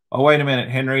 oh, wait a minute,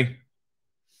 Henry.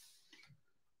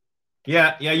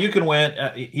 Yeah, you can win.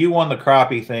 You won the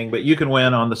crappie thing, but you can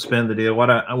win on the spin the deal.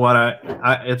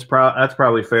 That's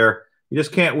probably fair. You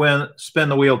just can't spin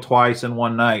the wheel twice in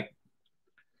one night.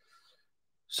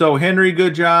 So Henry,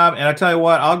 good job. And I tell you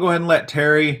what, I'll go ahead and let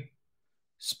Terry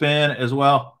spin as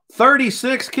well.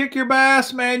 36, kick your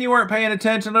bass, man. You weren't paying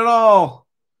attention at all.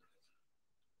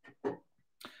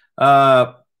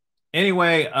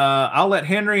 Anyway, I'll let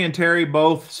Henry and Terry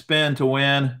both spin to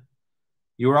win.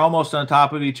 You were almost on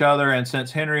top of each other, and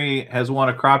since Henry has won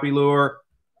a crappie lure,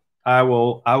 I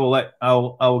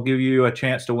will give you a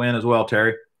chance to win as well,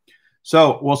 Terry.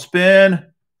 So we'll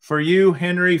spin for you,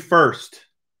 Henry, first.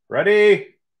 Ready?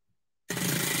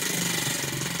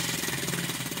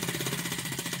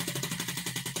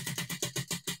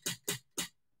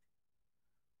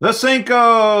 The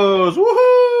Cincos!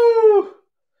 Woohoo!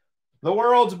 The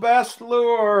world's best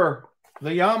lure, the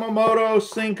Yamamoto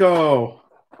Cinco.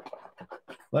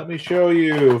 Let me show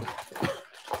you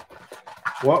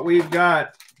what we've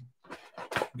got.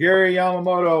 Gary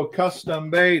Yamamoto Custom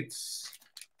Baits,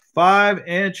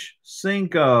 5-inch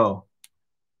Cinco.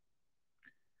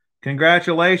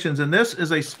 Congratulations. And this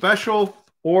is a special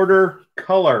order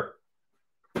color.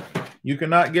 You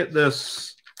cannot get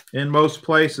this in most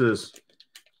places,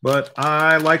 but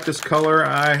I like this color.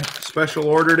 I special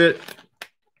ordered it.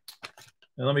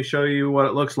 And let me show you what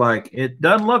it looks like. It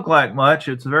doesn't look like much.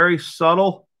 It's very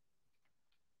subtle.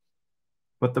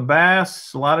 But the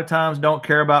bass, a lot of times, don't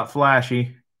care about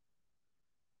flashy.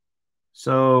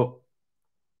 So,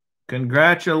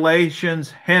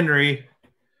 congratulations, Henry.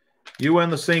 You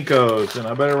win the Cincos. And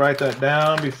I better write that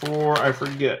down before I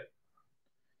forget.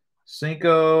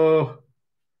 Cinco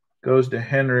goes to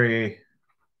Henry.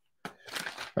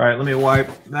 All right, let me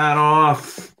wipe that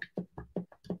off.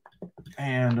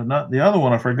 And the other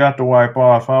one I forgot to wipe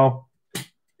off. Oh,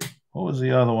 what was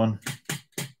the other one?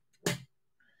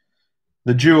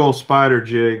 The Jewel Spider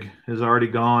Jig is already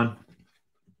gone.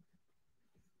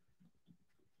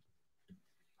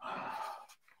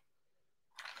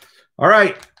 All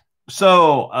right.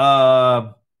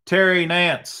 So, Terry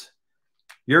Nance,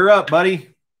 you're up,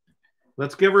 buddy.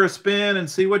 Let's give her a spin and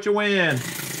see what you win.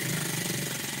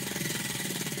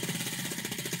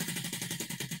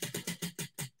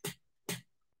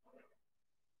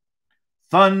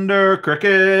 Thunder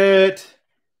Cricket.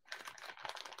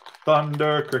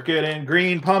 Thunder Cricket and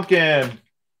Green Pumpkin.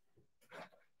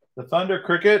 The Thunder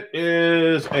Cricket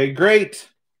is a great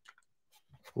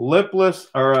lipless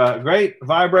or a great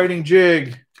vibrating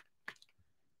jig.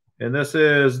 And this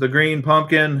is the Green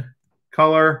Pumpkin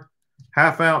color,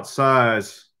 1/2 ounce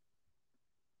size.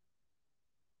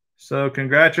 So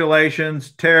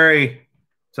congratulations, Terry.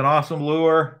 It's an awesome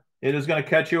lure. It is going to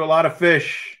catch you a lot of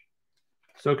fish.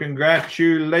 So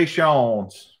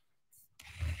congratulations.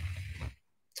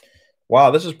 Wow,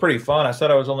 this is pretty fun. I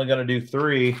said I was only going to do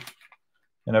 3,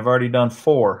 and I've already done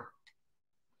 4.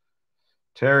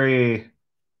 Terry,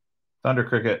 Thunder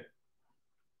Cricket.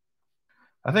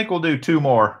 I think we'll do 2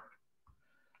 more.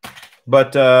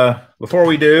 But before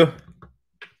we do,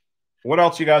 what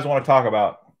else you guys want to talk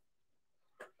about?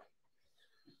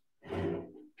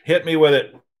 Hit me with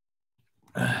it.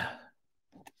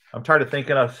 I'm tired of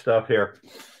thinking of stuff here.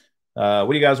 What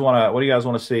do you guys want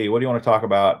to see? What do you want to talk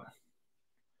about?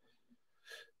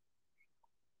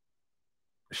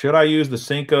 Should I use the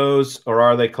Cincos or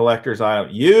are they collector's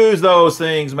items? Use those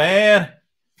things, man.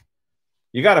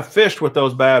 You got to fish with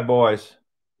those bad boys.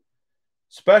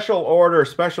 Special order,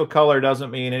 special color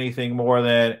doesn't mean anything more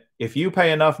than if you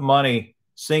pay enough money,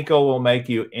 Cinco will make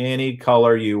you any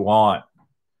color you want.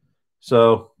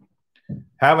 So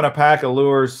having a pack of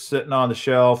lures sitting on the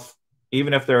shelf,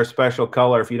 even if they're a special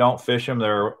color, if you don't fish them,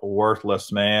 they're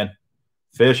worthless, man.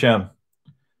 Fish them.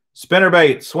 Spinner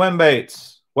bait, swim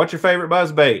baits. What's your favorite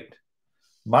buzz bait?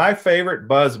 My favorite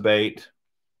buzz bait,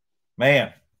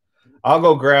 man, I'll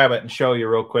go grab it and show you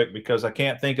real quick because I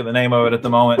can't think of the name of it at the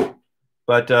moment.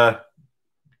 But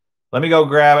let me go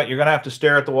grab it. You're going to have to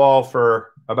stare at the wall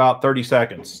for about 30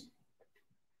 seconds.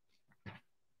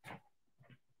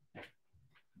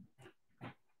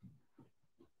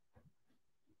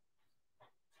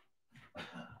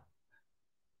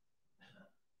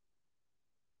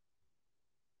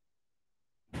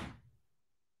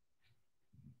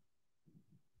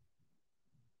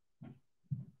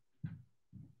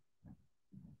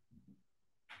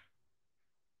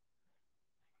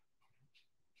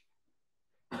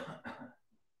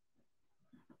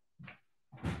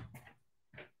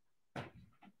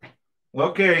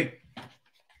 Okay.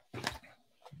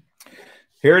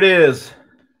 Here it is.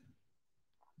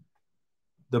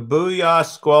 The Booyah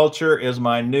Squelcher is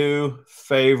my new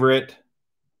favorite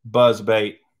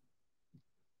buzzbait.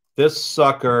 This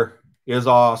sucker is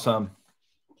awesome.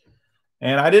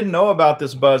 And I didn't know about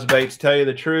this buzzbait, to tell you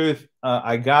the truth.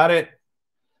 I got it.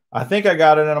 I think I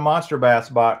got it in a Monster Bass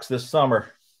box this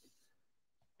summer.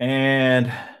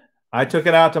 And I took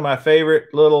it out to my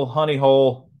favorite little honey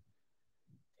hole,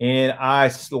 and I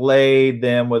slayed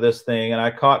them with this thing, and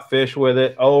I caught fish with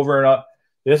it over and up.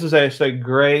 This is a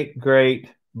great, great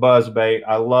buzzbait.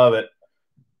 I love it.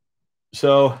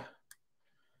 So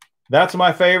that's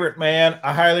my favorite, man.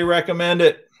 I highly recommend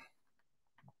it.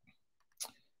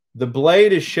 The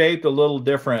blade is shaped a little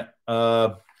different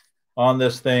on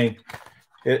this thing.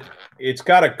 It's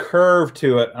got a curve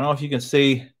to it. I don't know if you can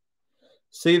see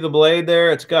the blade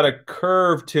there. It's got a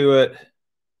curve to it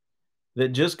that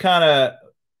just kind of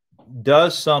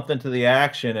does something to the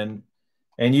action,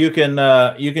 and you can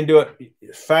do it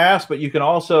fast, but you can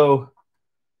also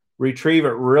retrieve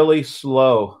it really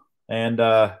slow, and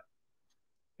it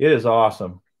is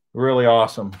awesome, really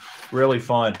awesome, really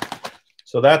fun.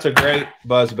 So that's a great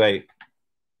buzzbait.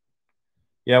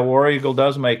 Yeah, War Eagle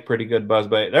does make pretty good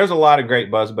buzzbait. There's a lot of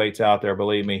great buzzbaits out there,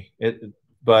 believe me.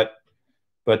 But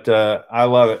I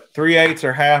love it. 3/8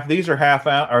 or half. These are half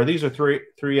out, or these are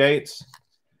 3/8.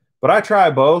 But I try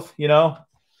both, you know.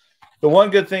 The one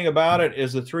good thing about it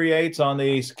is the 3/8 on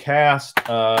these cast,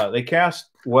 they cast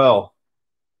well.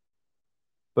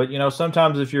 But, you know,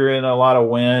 sometimes if you're in a lot of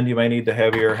wind, you may need the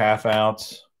heavier 1/2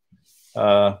 ounce.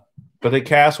 But they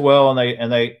cast well,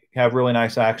 and they have really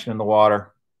nice action in the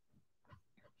water.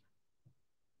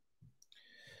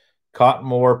 Caught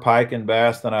more pike and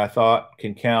bass than I thought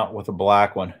can count with a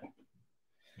black one.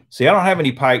 See, I don't have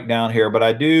any pike down here, but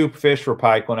I do fish for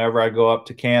pike whenever I go up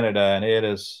to Canada, and it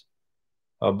is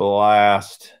a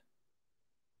blast.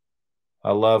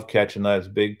 I love catching those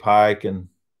big pike and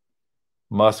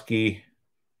muskie.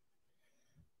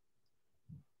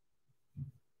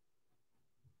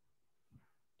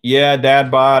 Yeah, Dad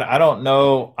bod. I don't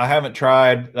know. I haven't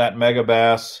tried that mega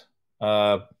bass,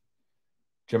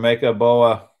 Jamaica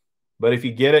boa, but if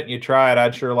you get it and you try it,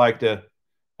 I'd sure like to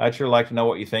know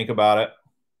what you think about it.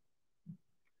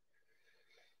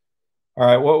 All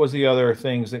right, what was the other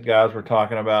things that guys were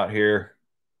talking about here?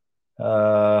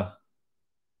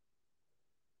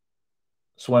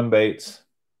 Swim baits,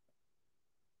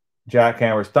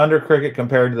 jackhammers, thunder cricket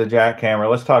compared to the jackhammer.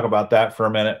 Let's talk about that for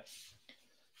a minute.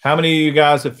 How many of you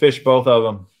guys have fished both of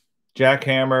them?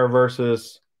 Jackhammer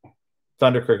versus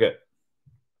thunder cricket.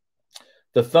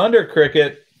 The thunder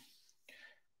cricket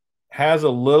has a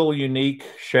little unique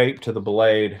shape to the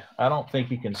blade. I don't think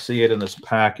you can see it in this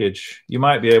package. You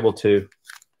might be able to.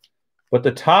 But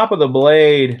the top of the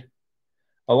blade,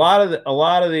 a lot of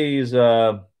these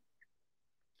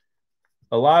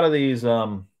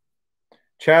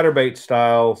chatterbait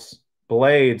styles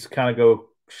blades kind of go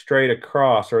straight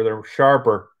across, or they're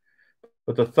sharper.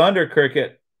 But the thunder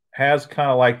cricket has kind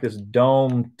of like this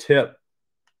dome tip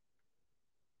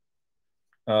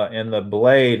in the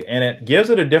blade, and it gives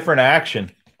it a different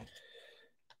action.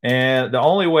 And the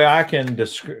only way I can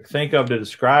think of to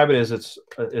describe it is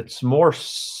it's more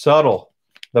subtle.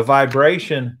 The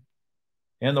vibration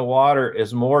in the water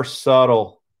is more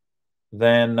subtle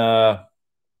than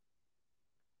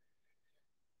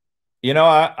you know.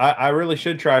 I really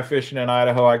should try fishing in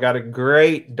Idaho. I got a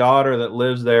great daughter that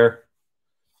lives there,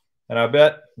 and I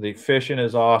bet the fishing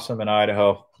is awesome in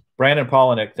Idaho. Brandon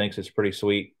Polinick thinks it's pretty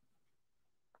sweet.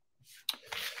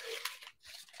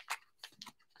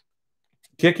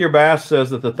 Kick Your Bass says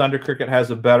that the thunder cricket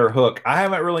has a better hook. I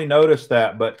haven't really noticed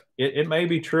that, but it may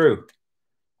be true.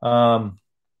 I've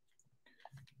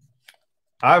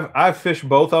fished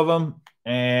both of them,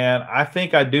 and I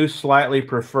think I do slightly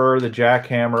prefer the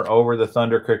jackhammer over the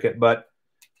thunder cricket. But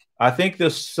I think the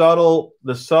subtle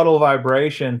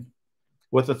vibration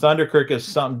with the thunder cricket is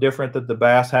something different that the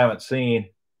bass haven't seen.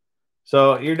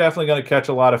 So you're definitely going to catch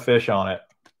a lot of fish on it.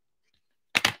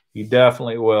 You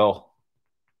definitely will.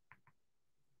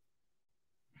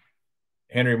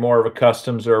 Henry, more of a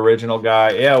customs or original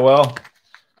guy. Yeah, well,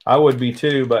 I would be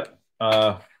too, but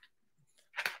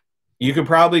you could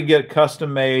probably get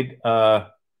custom made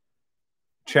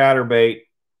chatterbait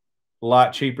a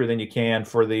lot cheaper than you can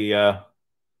for the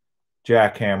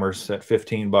jackhammers at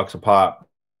 $15 a pop.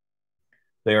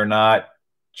 They are not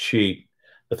cheap.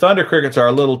 The Thunder Crickets are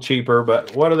a little cheaper,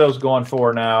 but what are those going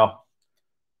for now?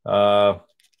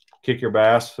 Kick your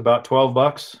bass, about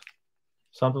 $12,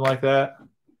 something like that.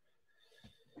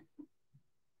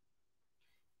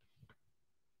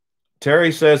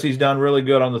 Terry says he's done really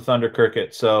good on the Thunder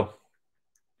Cricket, so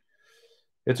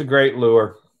it's a great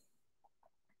lure.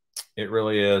 It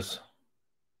really is.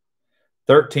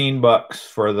 $13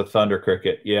 for the Thunder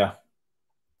Cricket. Yeah.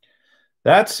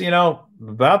 That's, you know,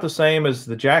 about the same as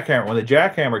the jackhammer. When the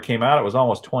jackhammer came out, it was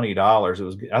almost $20. It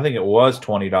was, I think it was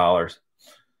 $20.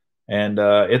 And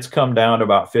it's come down to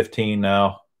about 15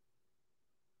 now.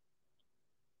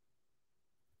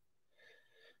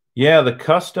 Yeah, the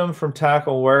custom from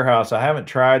Tackle Warehouse. I haven't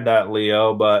tried that,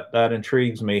 Leo, but that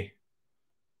intrigues me.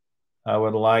 I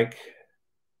would like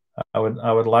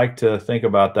to think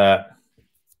about that.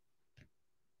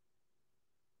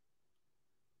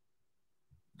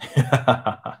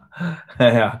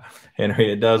 Yeah,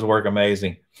 Henry, it does work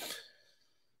amazing.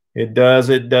 It does.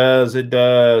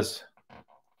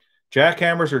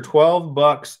 Jackhammers are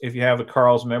 $12 if you have the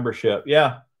Carl's membership.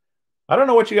 Yeah. I don't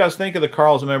know what you guys think of the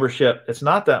Carl's membership. It's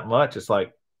not that much. It's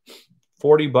like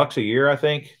 $40 a year, I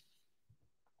think,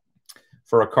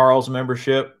 for a Carl's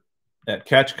membership at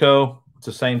Catchco. It's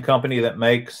the same company that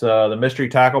makes the mystery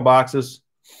tackle boxes.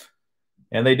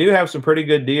 And they do have some pretty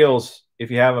good deals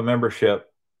if you have a membership.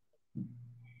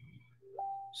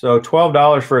 So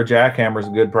 $12 for a jackhammer is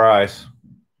a good price.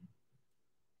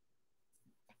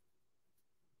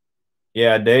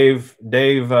 Yeah, Dave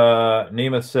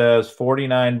Nemeth says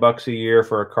 $49 a year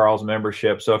for a Carl's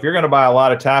membership. So if you're going to buy a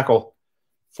lot of tackle,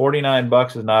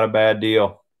 $49 is not a bad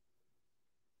deal.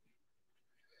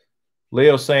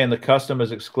 Leo's saying the custom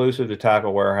is exclusive to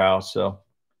Tackle Warehouse, so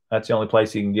that's the only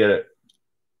place you can get it.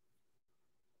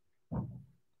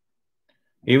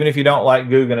 Even if you don't like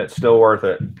Guggen, it's still worth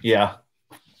it. Yeah.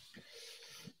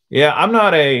 Yeah, I'm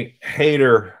not a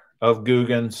hater of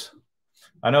Guggens.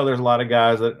 I know there's a lot of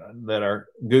guys that are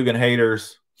Guggen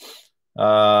haters.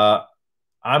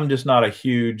 I'm just not a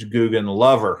huge Guggen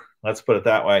lover. Let's put it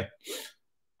that way.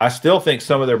 I still think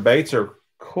some of their baits are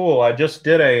cool. I just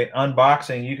did a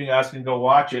unboxing. You guys can go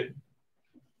watch it,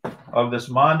 of this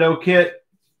Mondo kit,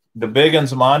 the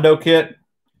Biggins Mondo kit.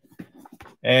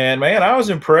 And, man, I was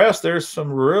impressed. There's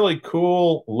some really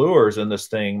cool lures in this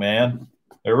thing, man.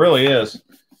 There really is.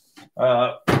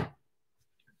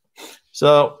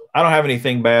 So I don't have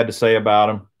anything bad to say about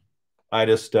them. I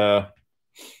just they're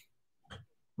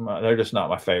just not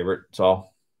my favorite. That's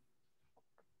all.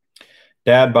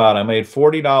 Dad bought. I made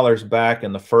 $40 back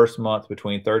in the first month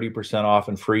between 30% off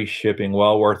and free shipping.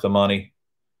 Well worth the money.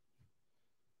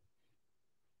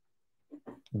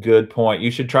 Good point.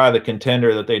 You should try the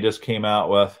contender that they just came out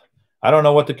with. I don't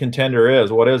know what the contender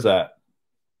is. What is that?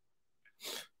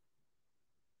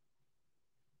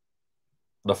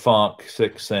 The Funk,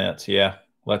 6 cents. Yeah,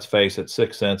 let's face it,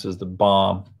 6 cents is the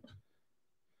bomb.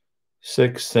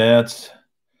 6 cents.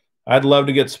 I'd love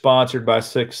to get sponsored by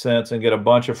 6 cents and get a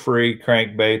bunch of free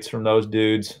crankbaits from those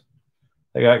dudes.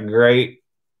 They got great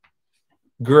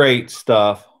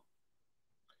stuff.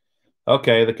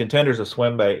 Okay, the contender's a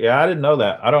swim bait. Yeah, I didn't know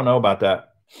that. I don't know about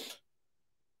that.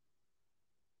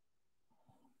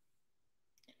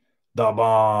 The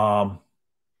bomb.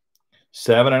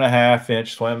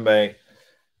 7.5-inch swim bait.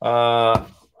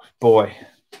 Boy,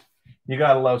 you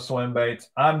got to love swim baits.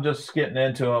 I'm just getting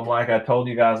into them like I told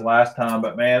you guys last time.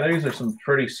 But, man, these are some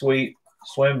pretty sweet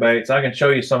swim baits. I can show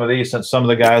you some of these since some of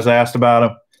the guys asked about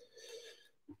them.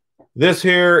 This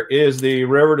here is the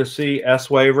River to Sea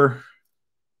S-Waver.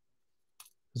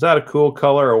 Is that a cool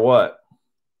color or what?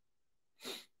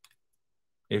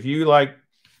 If you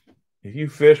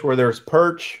fish where there's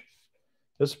perch,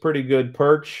 this is a pretty good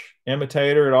perch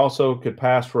imitator. It also could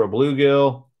pass for a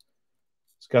bluegill.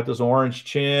 It's got this orange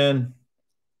chin.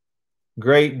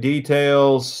 Great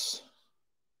details.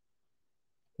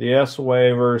 The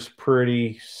S-Waver's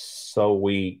pretty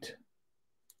sweet.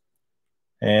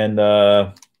 And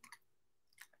I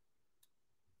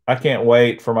can't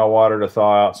wait for my water to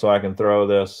thaw out so I can throw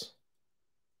this.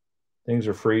 Things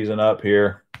are freezing up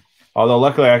here. Although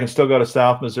luckily I can still go to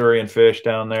South Missouri and fish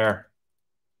down there.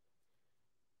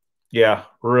 Yeah,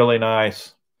 really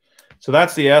nice. So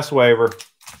that's the S-Waver.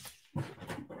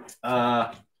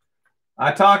 I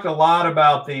talked a lot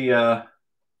about the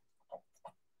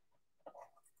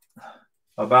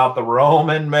about the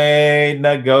Roman-made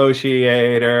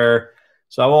negotiator.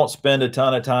 So I won't spend a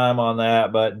ton of time on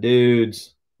that, but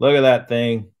dudes, look at that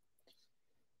thing.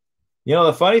 You know,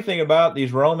 the funny thing about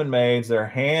these Roman maids, they're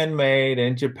handmade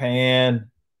in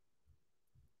Japan.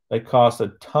 They cost a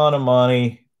ton of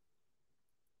money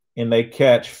and they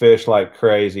catch fish like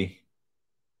crazy.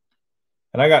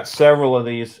 And I got several of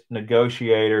these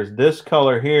negotiators. This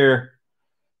color here,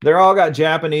 they're all got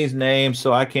Japanese names,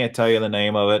 so I can't tell you the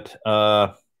name of it.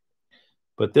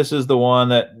 But this is the one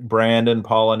that Brandon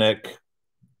Polinick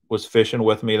was fishing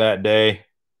with me that day.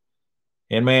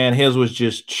 And man, his was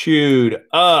just chewed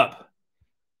up.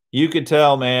 You could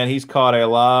tell, man, he's caught a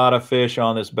lot of fish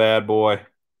on this bad boy.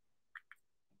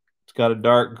 It's got a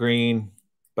dark green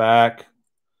back,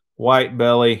 white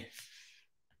belly.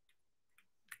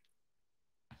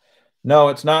 No,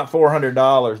 it's not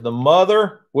 $400. The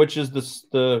mother, which is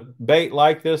the bait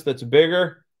like this that's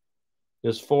bigger,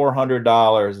 is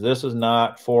 $400. This is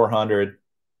not $400.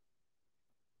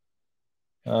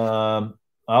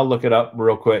 I'll look it up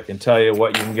real quick and tell you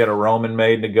what you can get a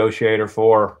Roman-made negotiator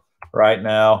for right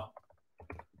now.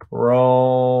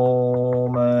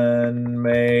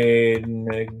 Roman-made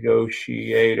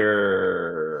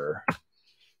negotiator.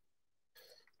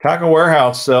 Tackle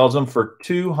Warehouse sells them for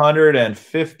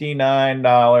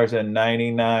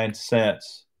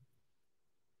 $259.99.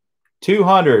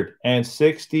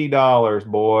 $260,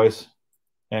 boys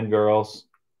and girls.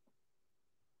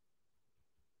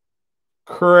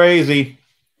 Crazy.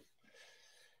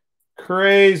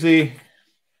 Crazy.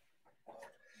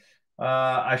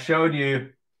 I showed you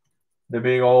the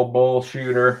big old bull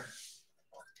shooter.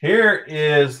 Here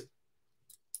is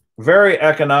very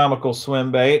economical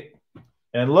swim bait.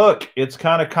 And look, it's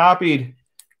kind of copied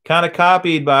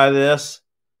by this.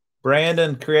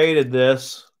 Brandon created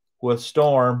this with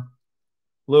Storm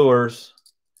lures.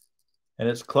 And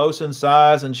it's close in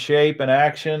size and shape and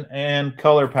action and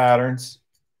color patterns.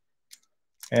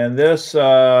 And this,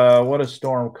 what does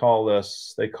Storm call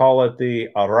this? They call it the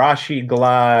Arashi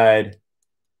Glide.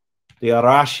 The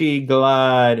Arashi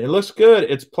Glide. It looks good.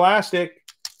 It's plastic.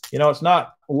 You know, it's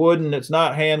not wooden. It's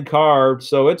not hand carved.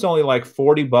 So it's only like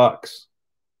 40 bucks.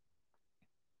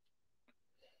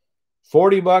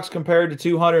 40 bucks compared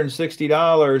to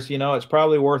 $260, you know, it's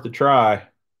probably worth a try.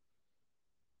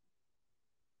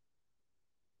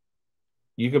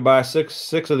 You could buy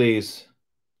six of these.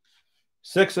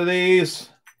 6 of these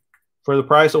for the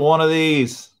price of one of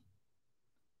these.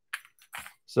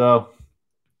 So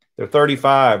they're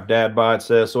 35, Dad Bod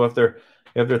says. So if they're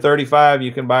 35,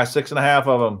 you can buy 6.5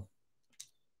 of them.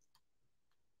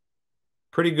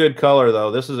 Pretty good color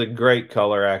though. This is a great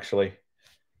color actually.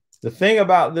 The thing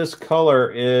about this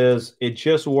color is it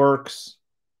just works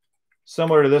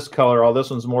similar to this color. Oh,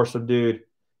 this one's more subdued.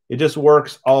 It just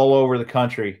works all over the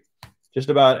country.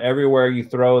 Just about everywhere you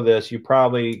throw this, you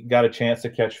probably got a chance to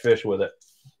catch fish with it.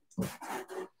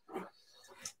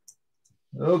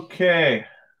 Okay.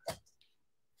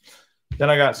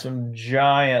 Then I got some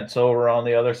giants over on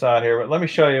the other side here, but let me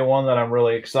show you one that I'm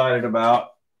really excited about.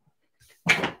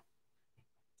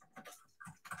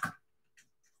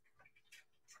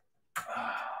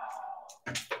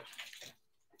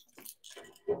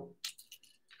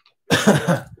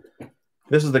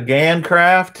 This is the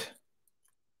Gancraft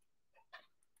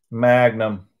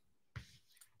Magnum.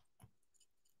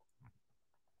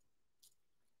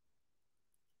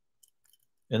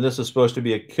 And this is supposed to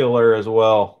be a killer as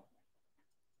well.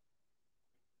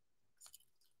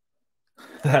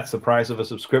 That's the price of a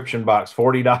subscription box,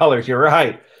 $40. You're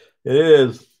right. It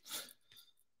is.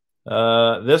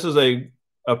 This is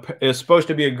it's supposed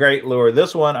to be a great lure.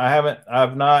 This one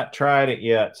I've not tried it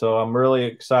yet, so I'm really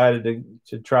excited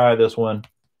to try this one.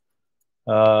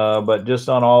 But just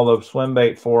on all the swim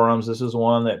bait forums, this is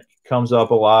one that comes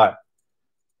up a lot.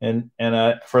 And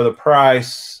for the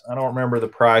price, I don't remember the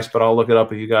price, but I'll look it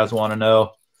up if you guys want to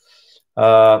know.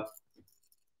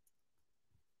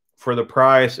 For the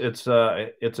price, it's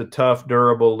a tough,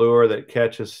 durable lure that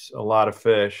catches a lot of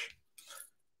fish.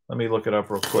 Let me look it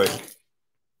up real quick.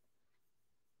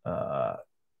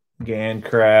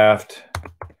 Gancraft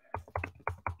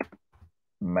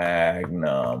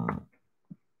Magnum.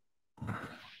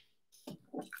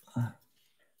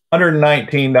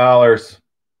 $119.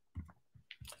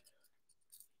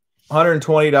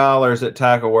 $120 at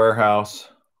Tackle Warehouse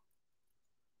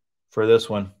for this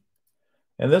one.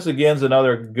 And this again is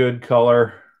another good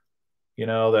color, you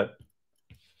know, that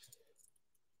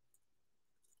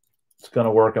it's going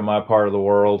to work in my part of the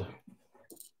world.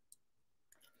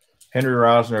 Henry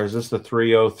Rosner, is this the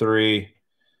 303?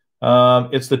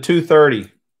 It's the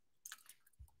 230.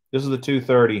 This is the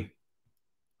 230.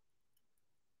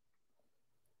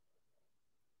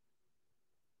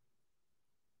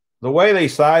 the way they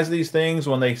size these things,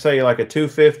 when they say like a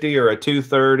 250 or a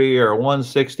 230 or a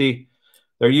 160,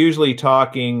 they're usually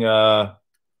talking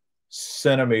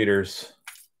centimeters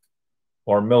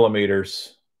or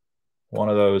millimeters. One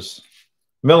of those.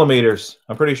 Millimeters.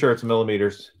 I'm pretty sure it's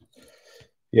millimeters.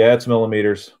 Yeah, it's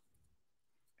millimeters.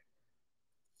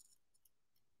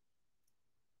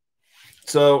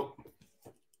 So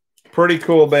pretty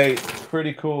cool bait.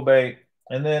 Pretty cool bait.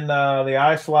 And then the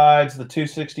eye slides, the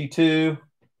 262,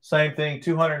 same thing,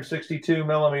 262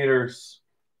 millimeters.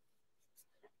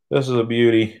 This is a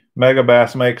beauty.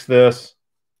 Megabass makes this.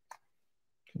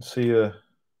 You can see the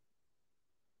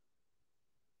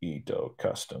Ito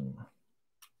Custom.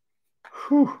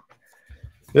 Whew.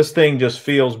 This thing just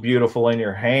feels beautiful in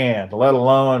your hand, let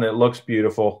alone it looks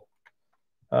beautiful.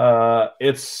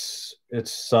 It's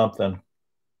something.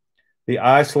 The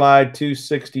eye slide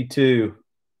 262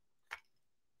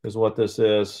 is what this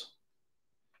is.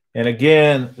 And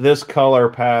again, this color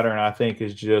pattern I think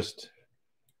is just,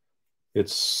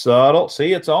 it's subtle.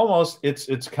 See, it's almost,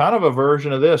 it's kind of a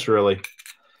version of this, really.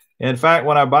 In fact,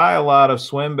 when I buy a lot of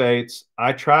swim baits,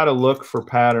 I try to look for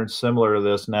patterns similar to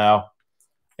this now.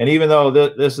 And even though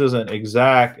this isn't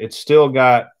exact, it's still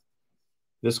got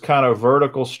this kind of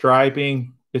vertical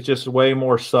striping. It's just way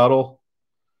more subtle.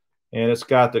 And it's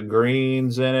got the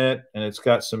greens in it, and it's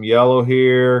got some yellow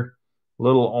here,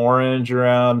 little orange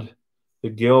around the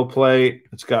gill plate.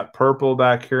 It's got purple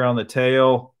back here on the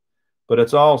tail, but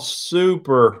it's all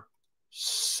super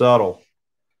subtle.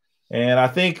 And I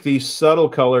think these subtle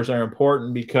colors are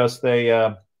important because they,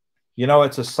 you know,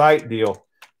 it's a sight deal.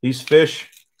 These fish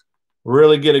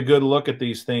really get a good look at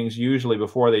these things usually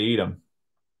before they eat them.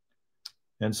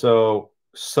 And so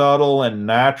subtle and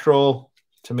natural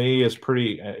to me is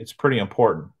it's pretty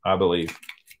important, I believe.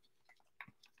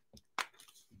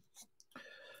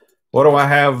 What do I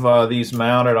have these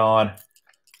mounted on?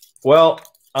 Well,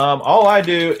 all I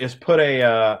do is put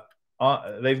a,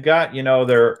 they've got, you know,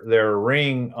 their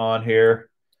ring on here,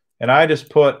 and I just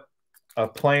put a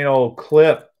plain old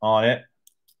clip on it,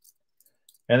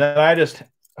 and then I just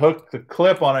hook the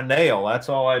clip on a nail. That's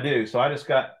all I do. So I just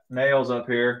got nails up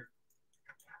here.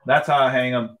 That's how I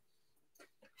hang them.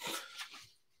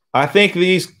 I think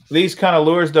these kind of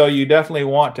lures, though, you definitely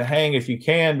want to hang if you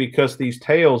can, because these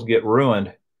tails get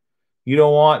ruined. You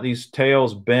don't want these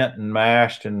tails bent and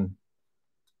mashed and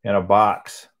in a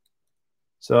box.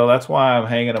 So that's why I'm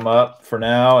hanging them up for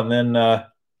now. And then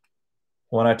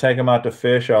when I take them out to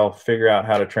fish, I'll figure out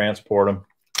how to transport them.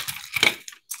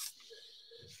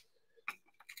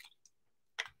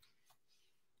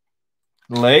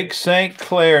 Lake St.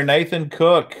 Clair, Nathan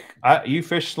Cook. You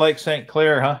fish Lake St.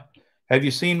 Clair, huh? Have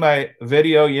you seen my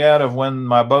video yet of when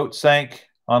my boat sank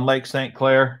on Lake St.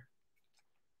 Clair?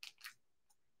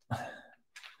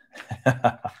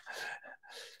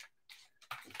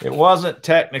 It wasn't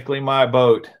technically my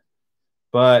boat,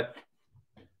 but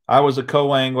I was a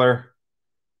co-angler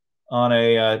on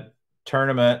a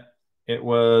tournament. It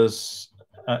was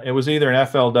either an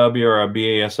FLW or a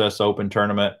BASS Open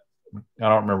tournament. I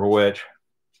don't remember which.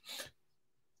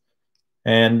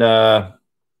 And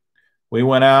we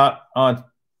went out on,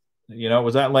 you know, it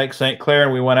was at Lake St. Clair,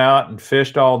 and we went out and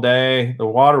fished all day. The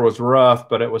water was rough,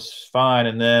 but it was fine.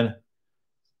 And then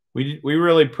we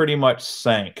really pretty much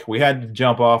sank. We had to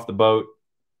jump off the boat.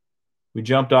 We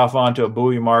jumped off onto a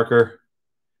buoy marker.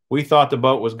 We thought the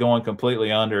boat was going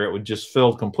completely under. It would just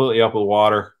filled completely up with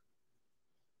water.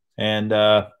 And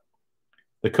the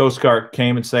Coast Guard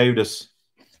came and saved us.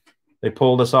 They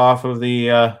pulled us off of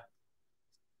the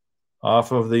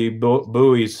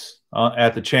buoys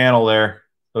at the channel there.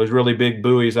 Those really big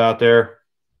buoys out there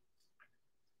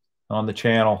on the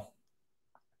channel.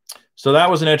 So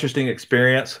that was an interesting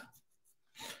experience.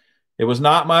 It was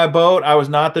not my boat. I was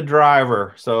not the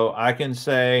driver. So I can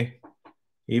say,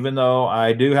 even though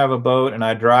I do have a boat and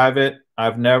I drive it,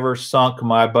 I've never sunk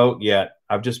my boat yet.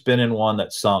 I've just been in one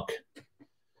that sunk.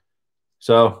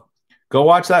 So go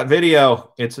watch that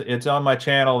video. It's on my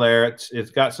channel there. It's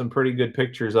got some pretty good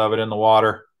pictures of it in the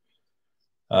water.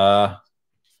 And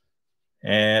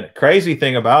crazy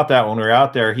thing about that, when we were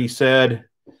out there, he said,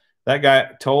 that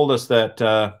guy told us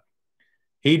that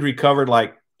he'd recovered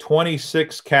like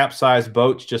 26 capsized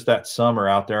boats just that summer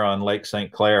out there on Lake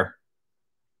St. Clair.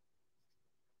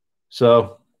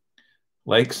 So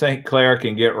Lake St. Clair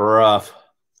can get rough.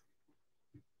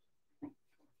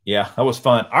 Yeah, that was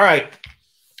fun. All right.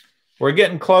 We're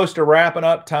getting close to wrapping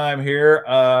up time here.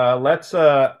 Let's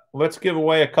give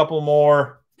away a couple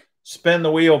more spin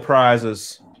the wheel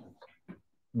prizes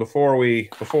before we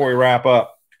wrap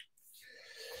up.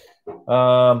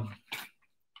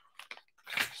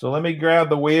 So let me grab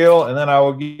the wheel, and then I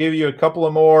will give you a couple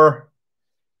of more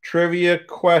trivia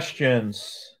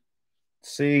questions.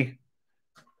 See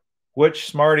which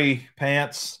smarty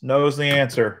pants knows the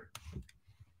answer.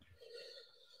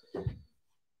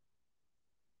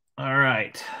 All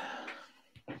right.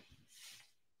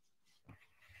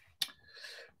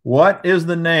 What is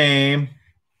the name?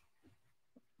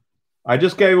 I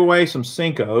just gave away some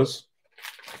Senkos,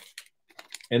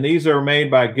 and these are made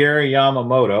by Gary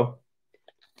Yamamoto.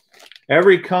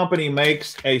 Every company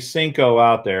makes a Senko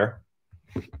out there.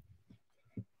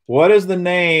 What is the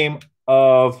name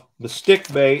of the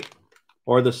stick bait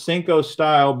or the Senko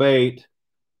style bait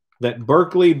that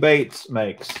Berkeley Baits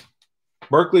makes?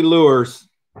 Berkeley Lures,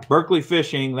 Berkeley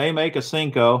Fishing, they make a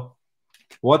Senko.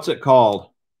 What's it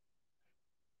called?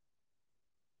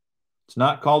 It's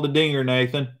not called a dinger,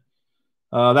 Nathan.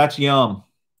 That's Yum.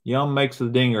 Yum makes the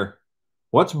dinger.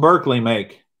 What's Berkeley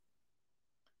make?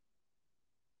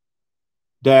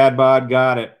 Dad Bod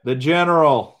got it. The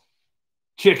General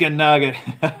Chicken Nugget.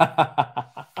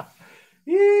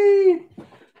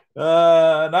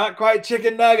 Not quite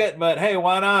chicken nugget, but hey,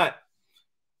 why not?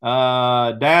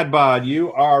 Dad Bod,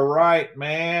 you are right,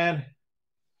 man.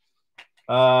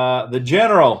 The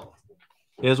General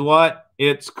is what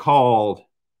it's called.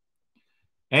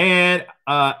 And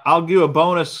I'll do a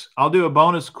bonus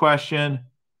question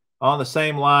on the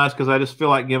same lines because I just feel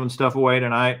like giving stuff away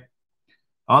tonight.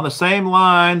 On the same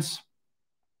lines,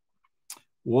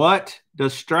 what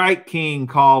does Strike King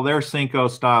call their Senko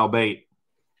style bait?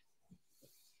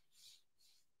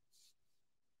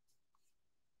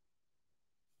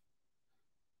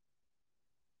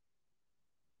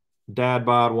 Dad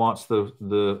Bod wants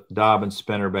the Dobbin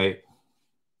spinner bait.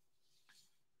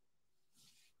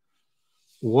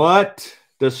 What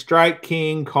does Strike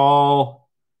King call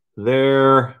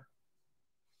their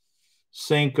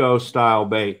Senko style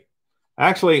bait?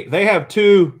 Actually, they have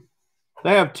two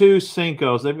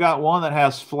Senkos. They've got one that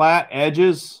has flat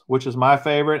edges, which is my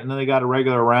favorite, and then they got a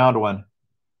regular round one.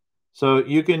 So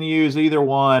you can use either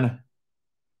one.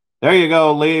 There you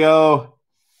go, Leo.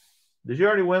 Did you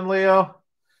already win, Leo?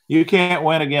 You can't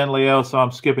win again, Leo, so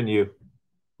I'm skipping you.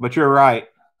 But you're right.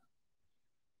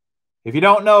 If you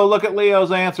don't know, look at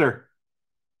Leo's answer.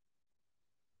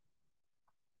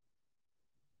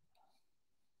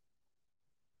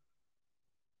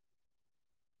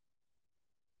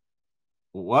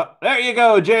 What? There you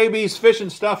go, JB's Fishing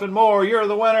Stuff and More. You're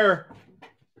the winner.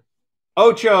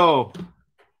 Ocho.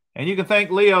 And you can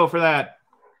thank Leo for that.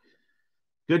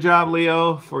 Good job,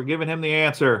 Leo, for giving him the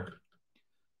answer.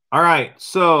 All right,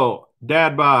 so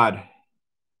Dad Bod,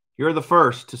 you're the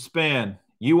first to spin.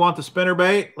 You want the spinner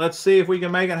bait? Let's see if we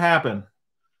can make it happen.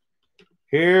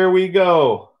 Here we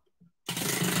go.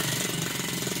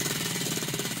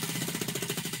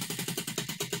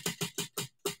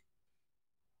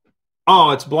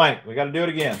 Oh, it's blank. We got to do it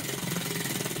again.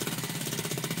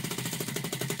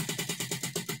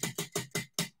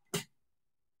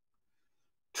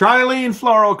 Trilene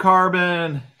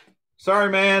fluorocarbon. Sorry,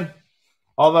 man.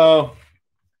 Although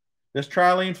this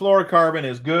trilene fluorocarbon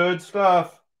is good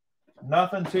stuff.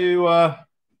 Nothing to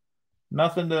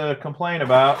complain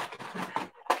about.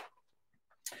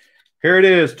 Here it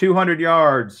is, 200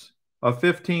 yards of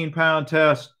 15-pound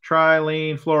test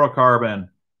trilene fluorocarbon.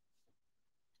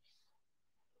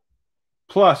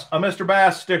 Plus a Mr.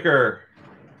 Bass sticker.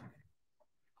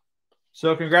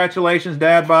 So congratulations,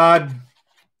 Dad Bod.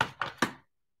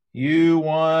 You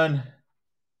won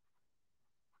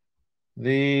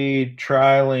the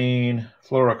trilene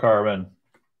fluorocarbon.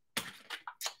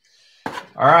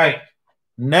 All right,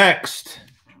 next.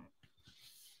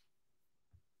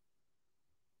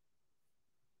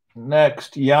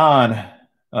 Jan.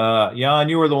 Jan,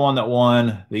 you were the one that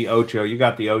won the Ocho. You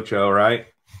got the Ocho, right?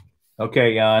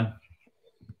 Okay, Jan.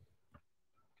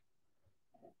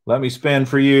 Let me spin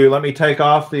for you. Let me take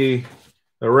off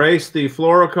erase the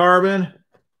fluorocarbon.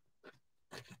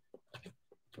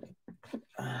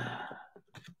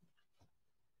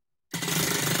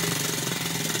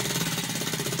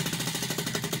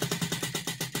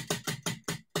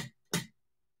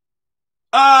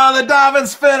 Oh, the Dobbin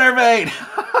spinnerbait.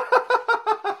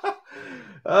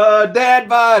 Dad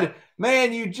Bod,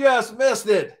 man, you just missed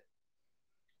it.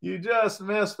 You just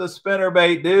missed the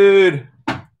spinnerbait, dude.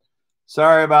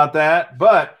 Sorry about that,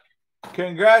 but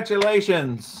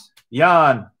congratulations,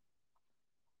 Jan.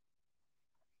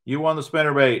 You won the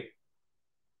spinnerbait.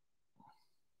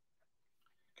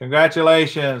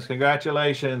 Congratulations.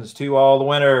 Congratulations to all the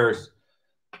winners.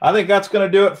 I think that's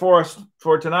going to do it for us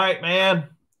for tonight, man.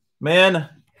 Men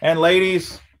and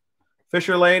ladies,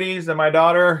 Fisher ladies and my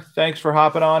daughter, thanks for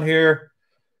hopping on here.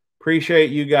 Appreciate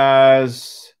you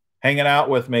guys. hanging out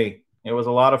with me. It was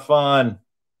a lot of fun.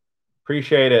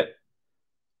 Appreciate it.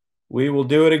 We will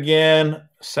do it again,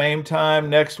 same time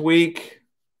next week,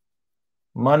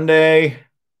 Monday,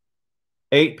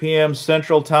 8 p.m.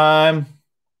 Central Time.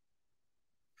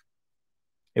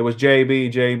 It was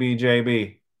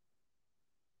JB.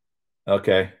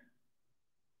 Okay.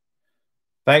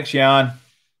 Thanks, Jan.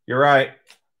 You're right.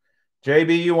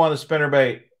 JB, you won the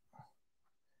spinnerbait.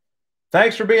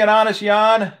 Thanks for being honest,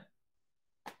 Jan.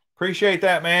 Appreciate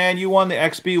that, man. You won the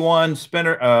XB1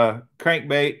 spinner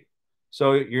crankbait,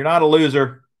 so you're not a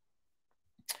loser.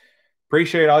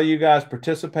 Appreciate all you guys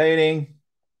participating.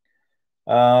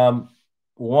 One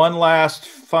last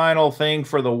final thing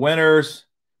for the winners.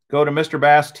 Go to Mr.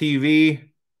 Bass TV.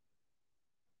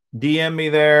 DM me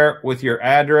there with your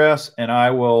address, and I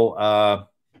will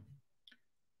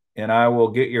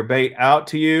get your bait out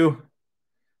to you.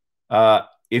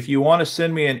 If you want to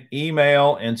send me an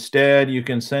email instead, you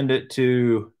can send it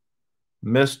to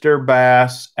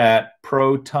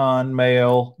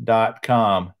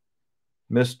mrbass@protonmail.com.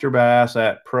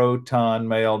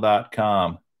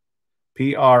 mrbass@protonmail.com.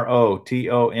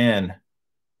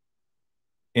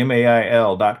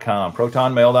 PROTONMAIL.com.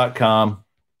 protonmail.com.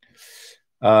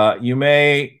 You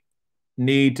may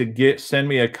need to send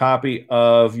me a copy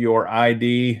of your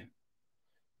ID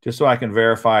just so I can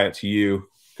verify it's you,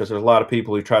 because there's a lot of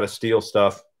people who try to steal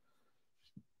stuff.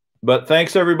 But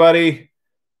thanks, everybody,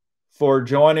 for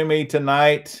joining me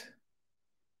tonight.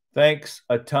 Thanks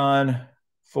a ton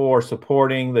for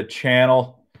supporting the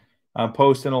channel. I'm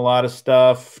posting a lot of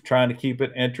stuff, trying to keep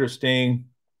it interesting.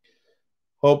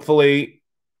 Hopefully,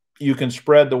 you can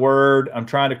spread the word. I'm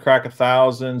trying to crack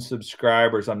 1,000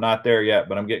 subscribers. I'm not there yet,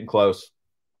 but I'm getting close.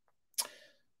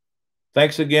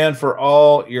 Thanks again for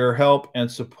all your help and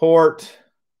support.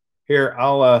 Here,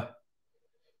 I'll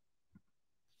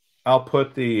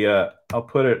put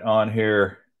it on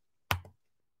here.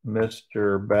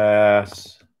 Mr.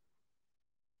 Bass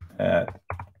at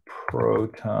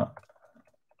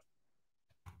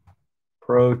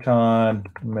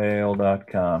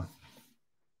protonmail.com.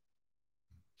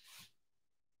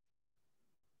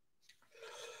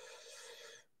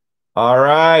 All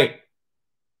right.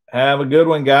 Have a good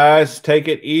one, guys. Take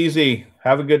it easy.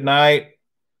 Have a good night.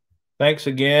 Thanks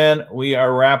again. We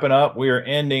are wrapping up. We are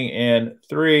ending in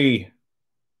 3,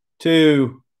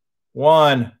 2,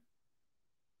 1.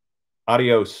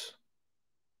 Adios.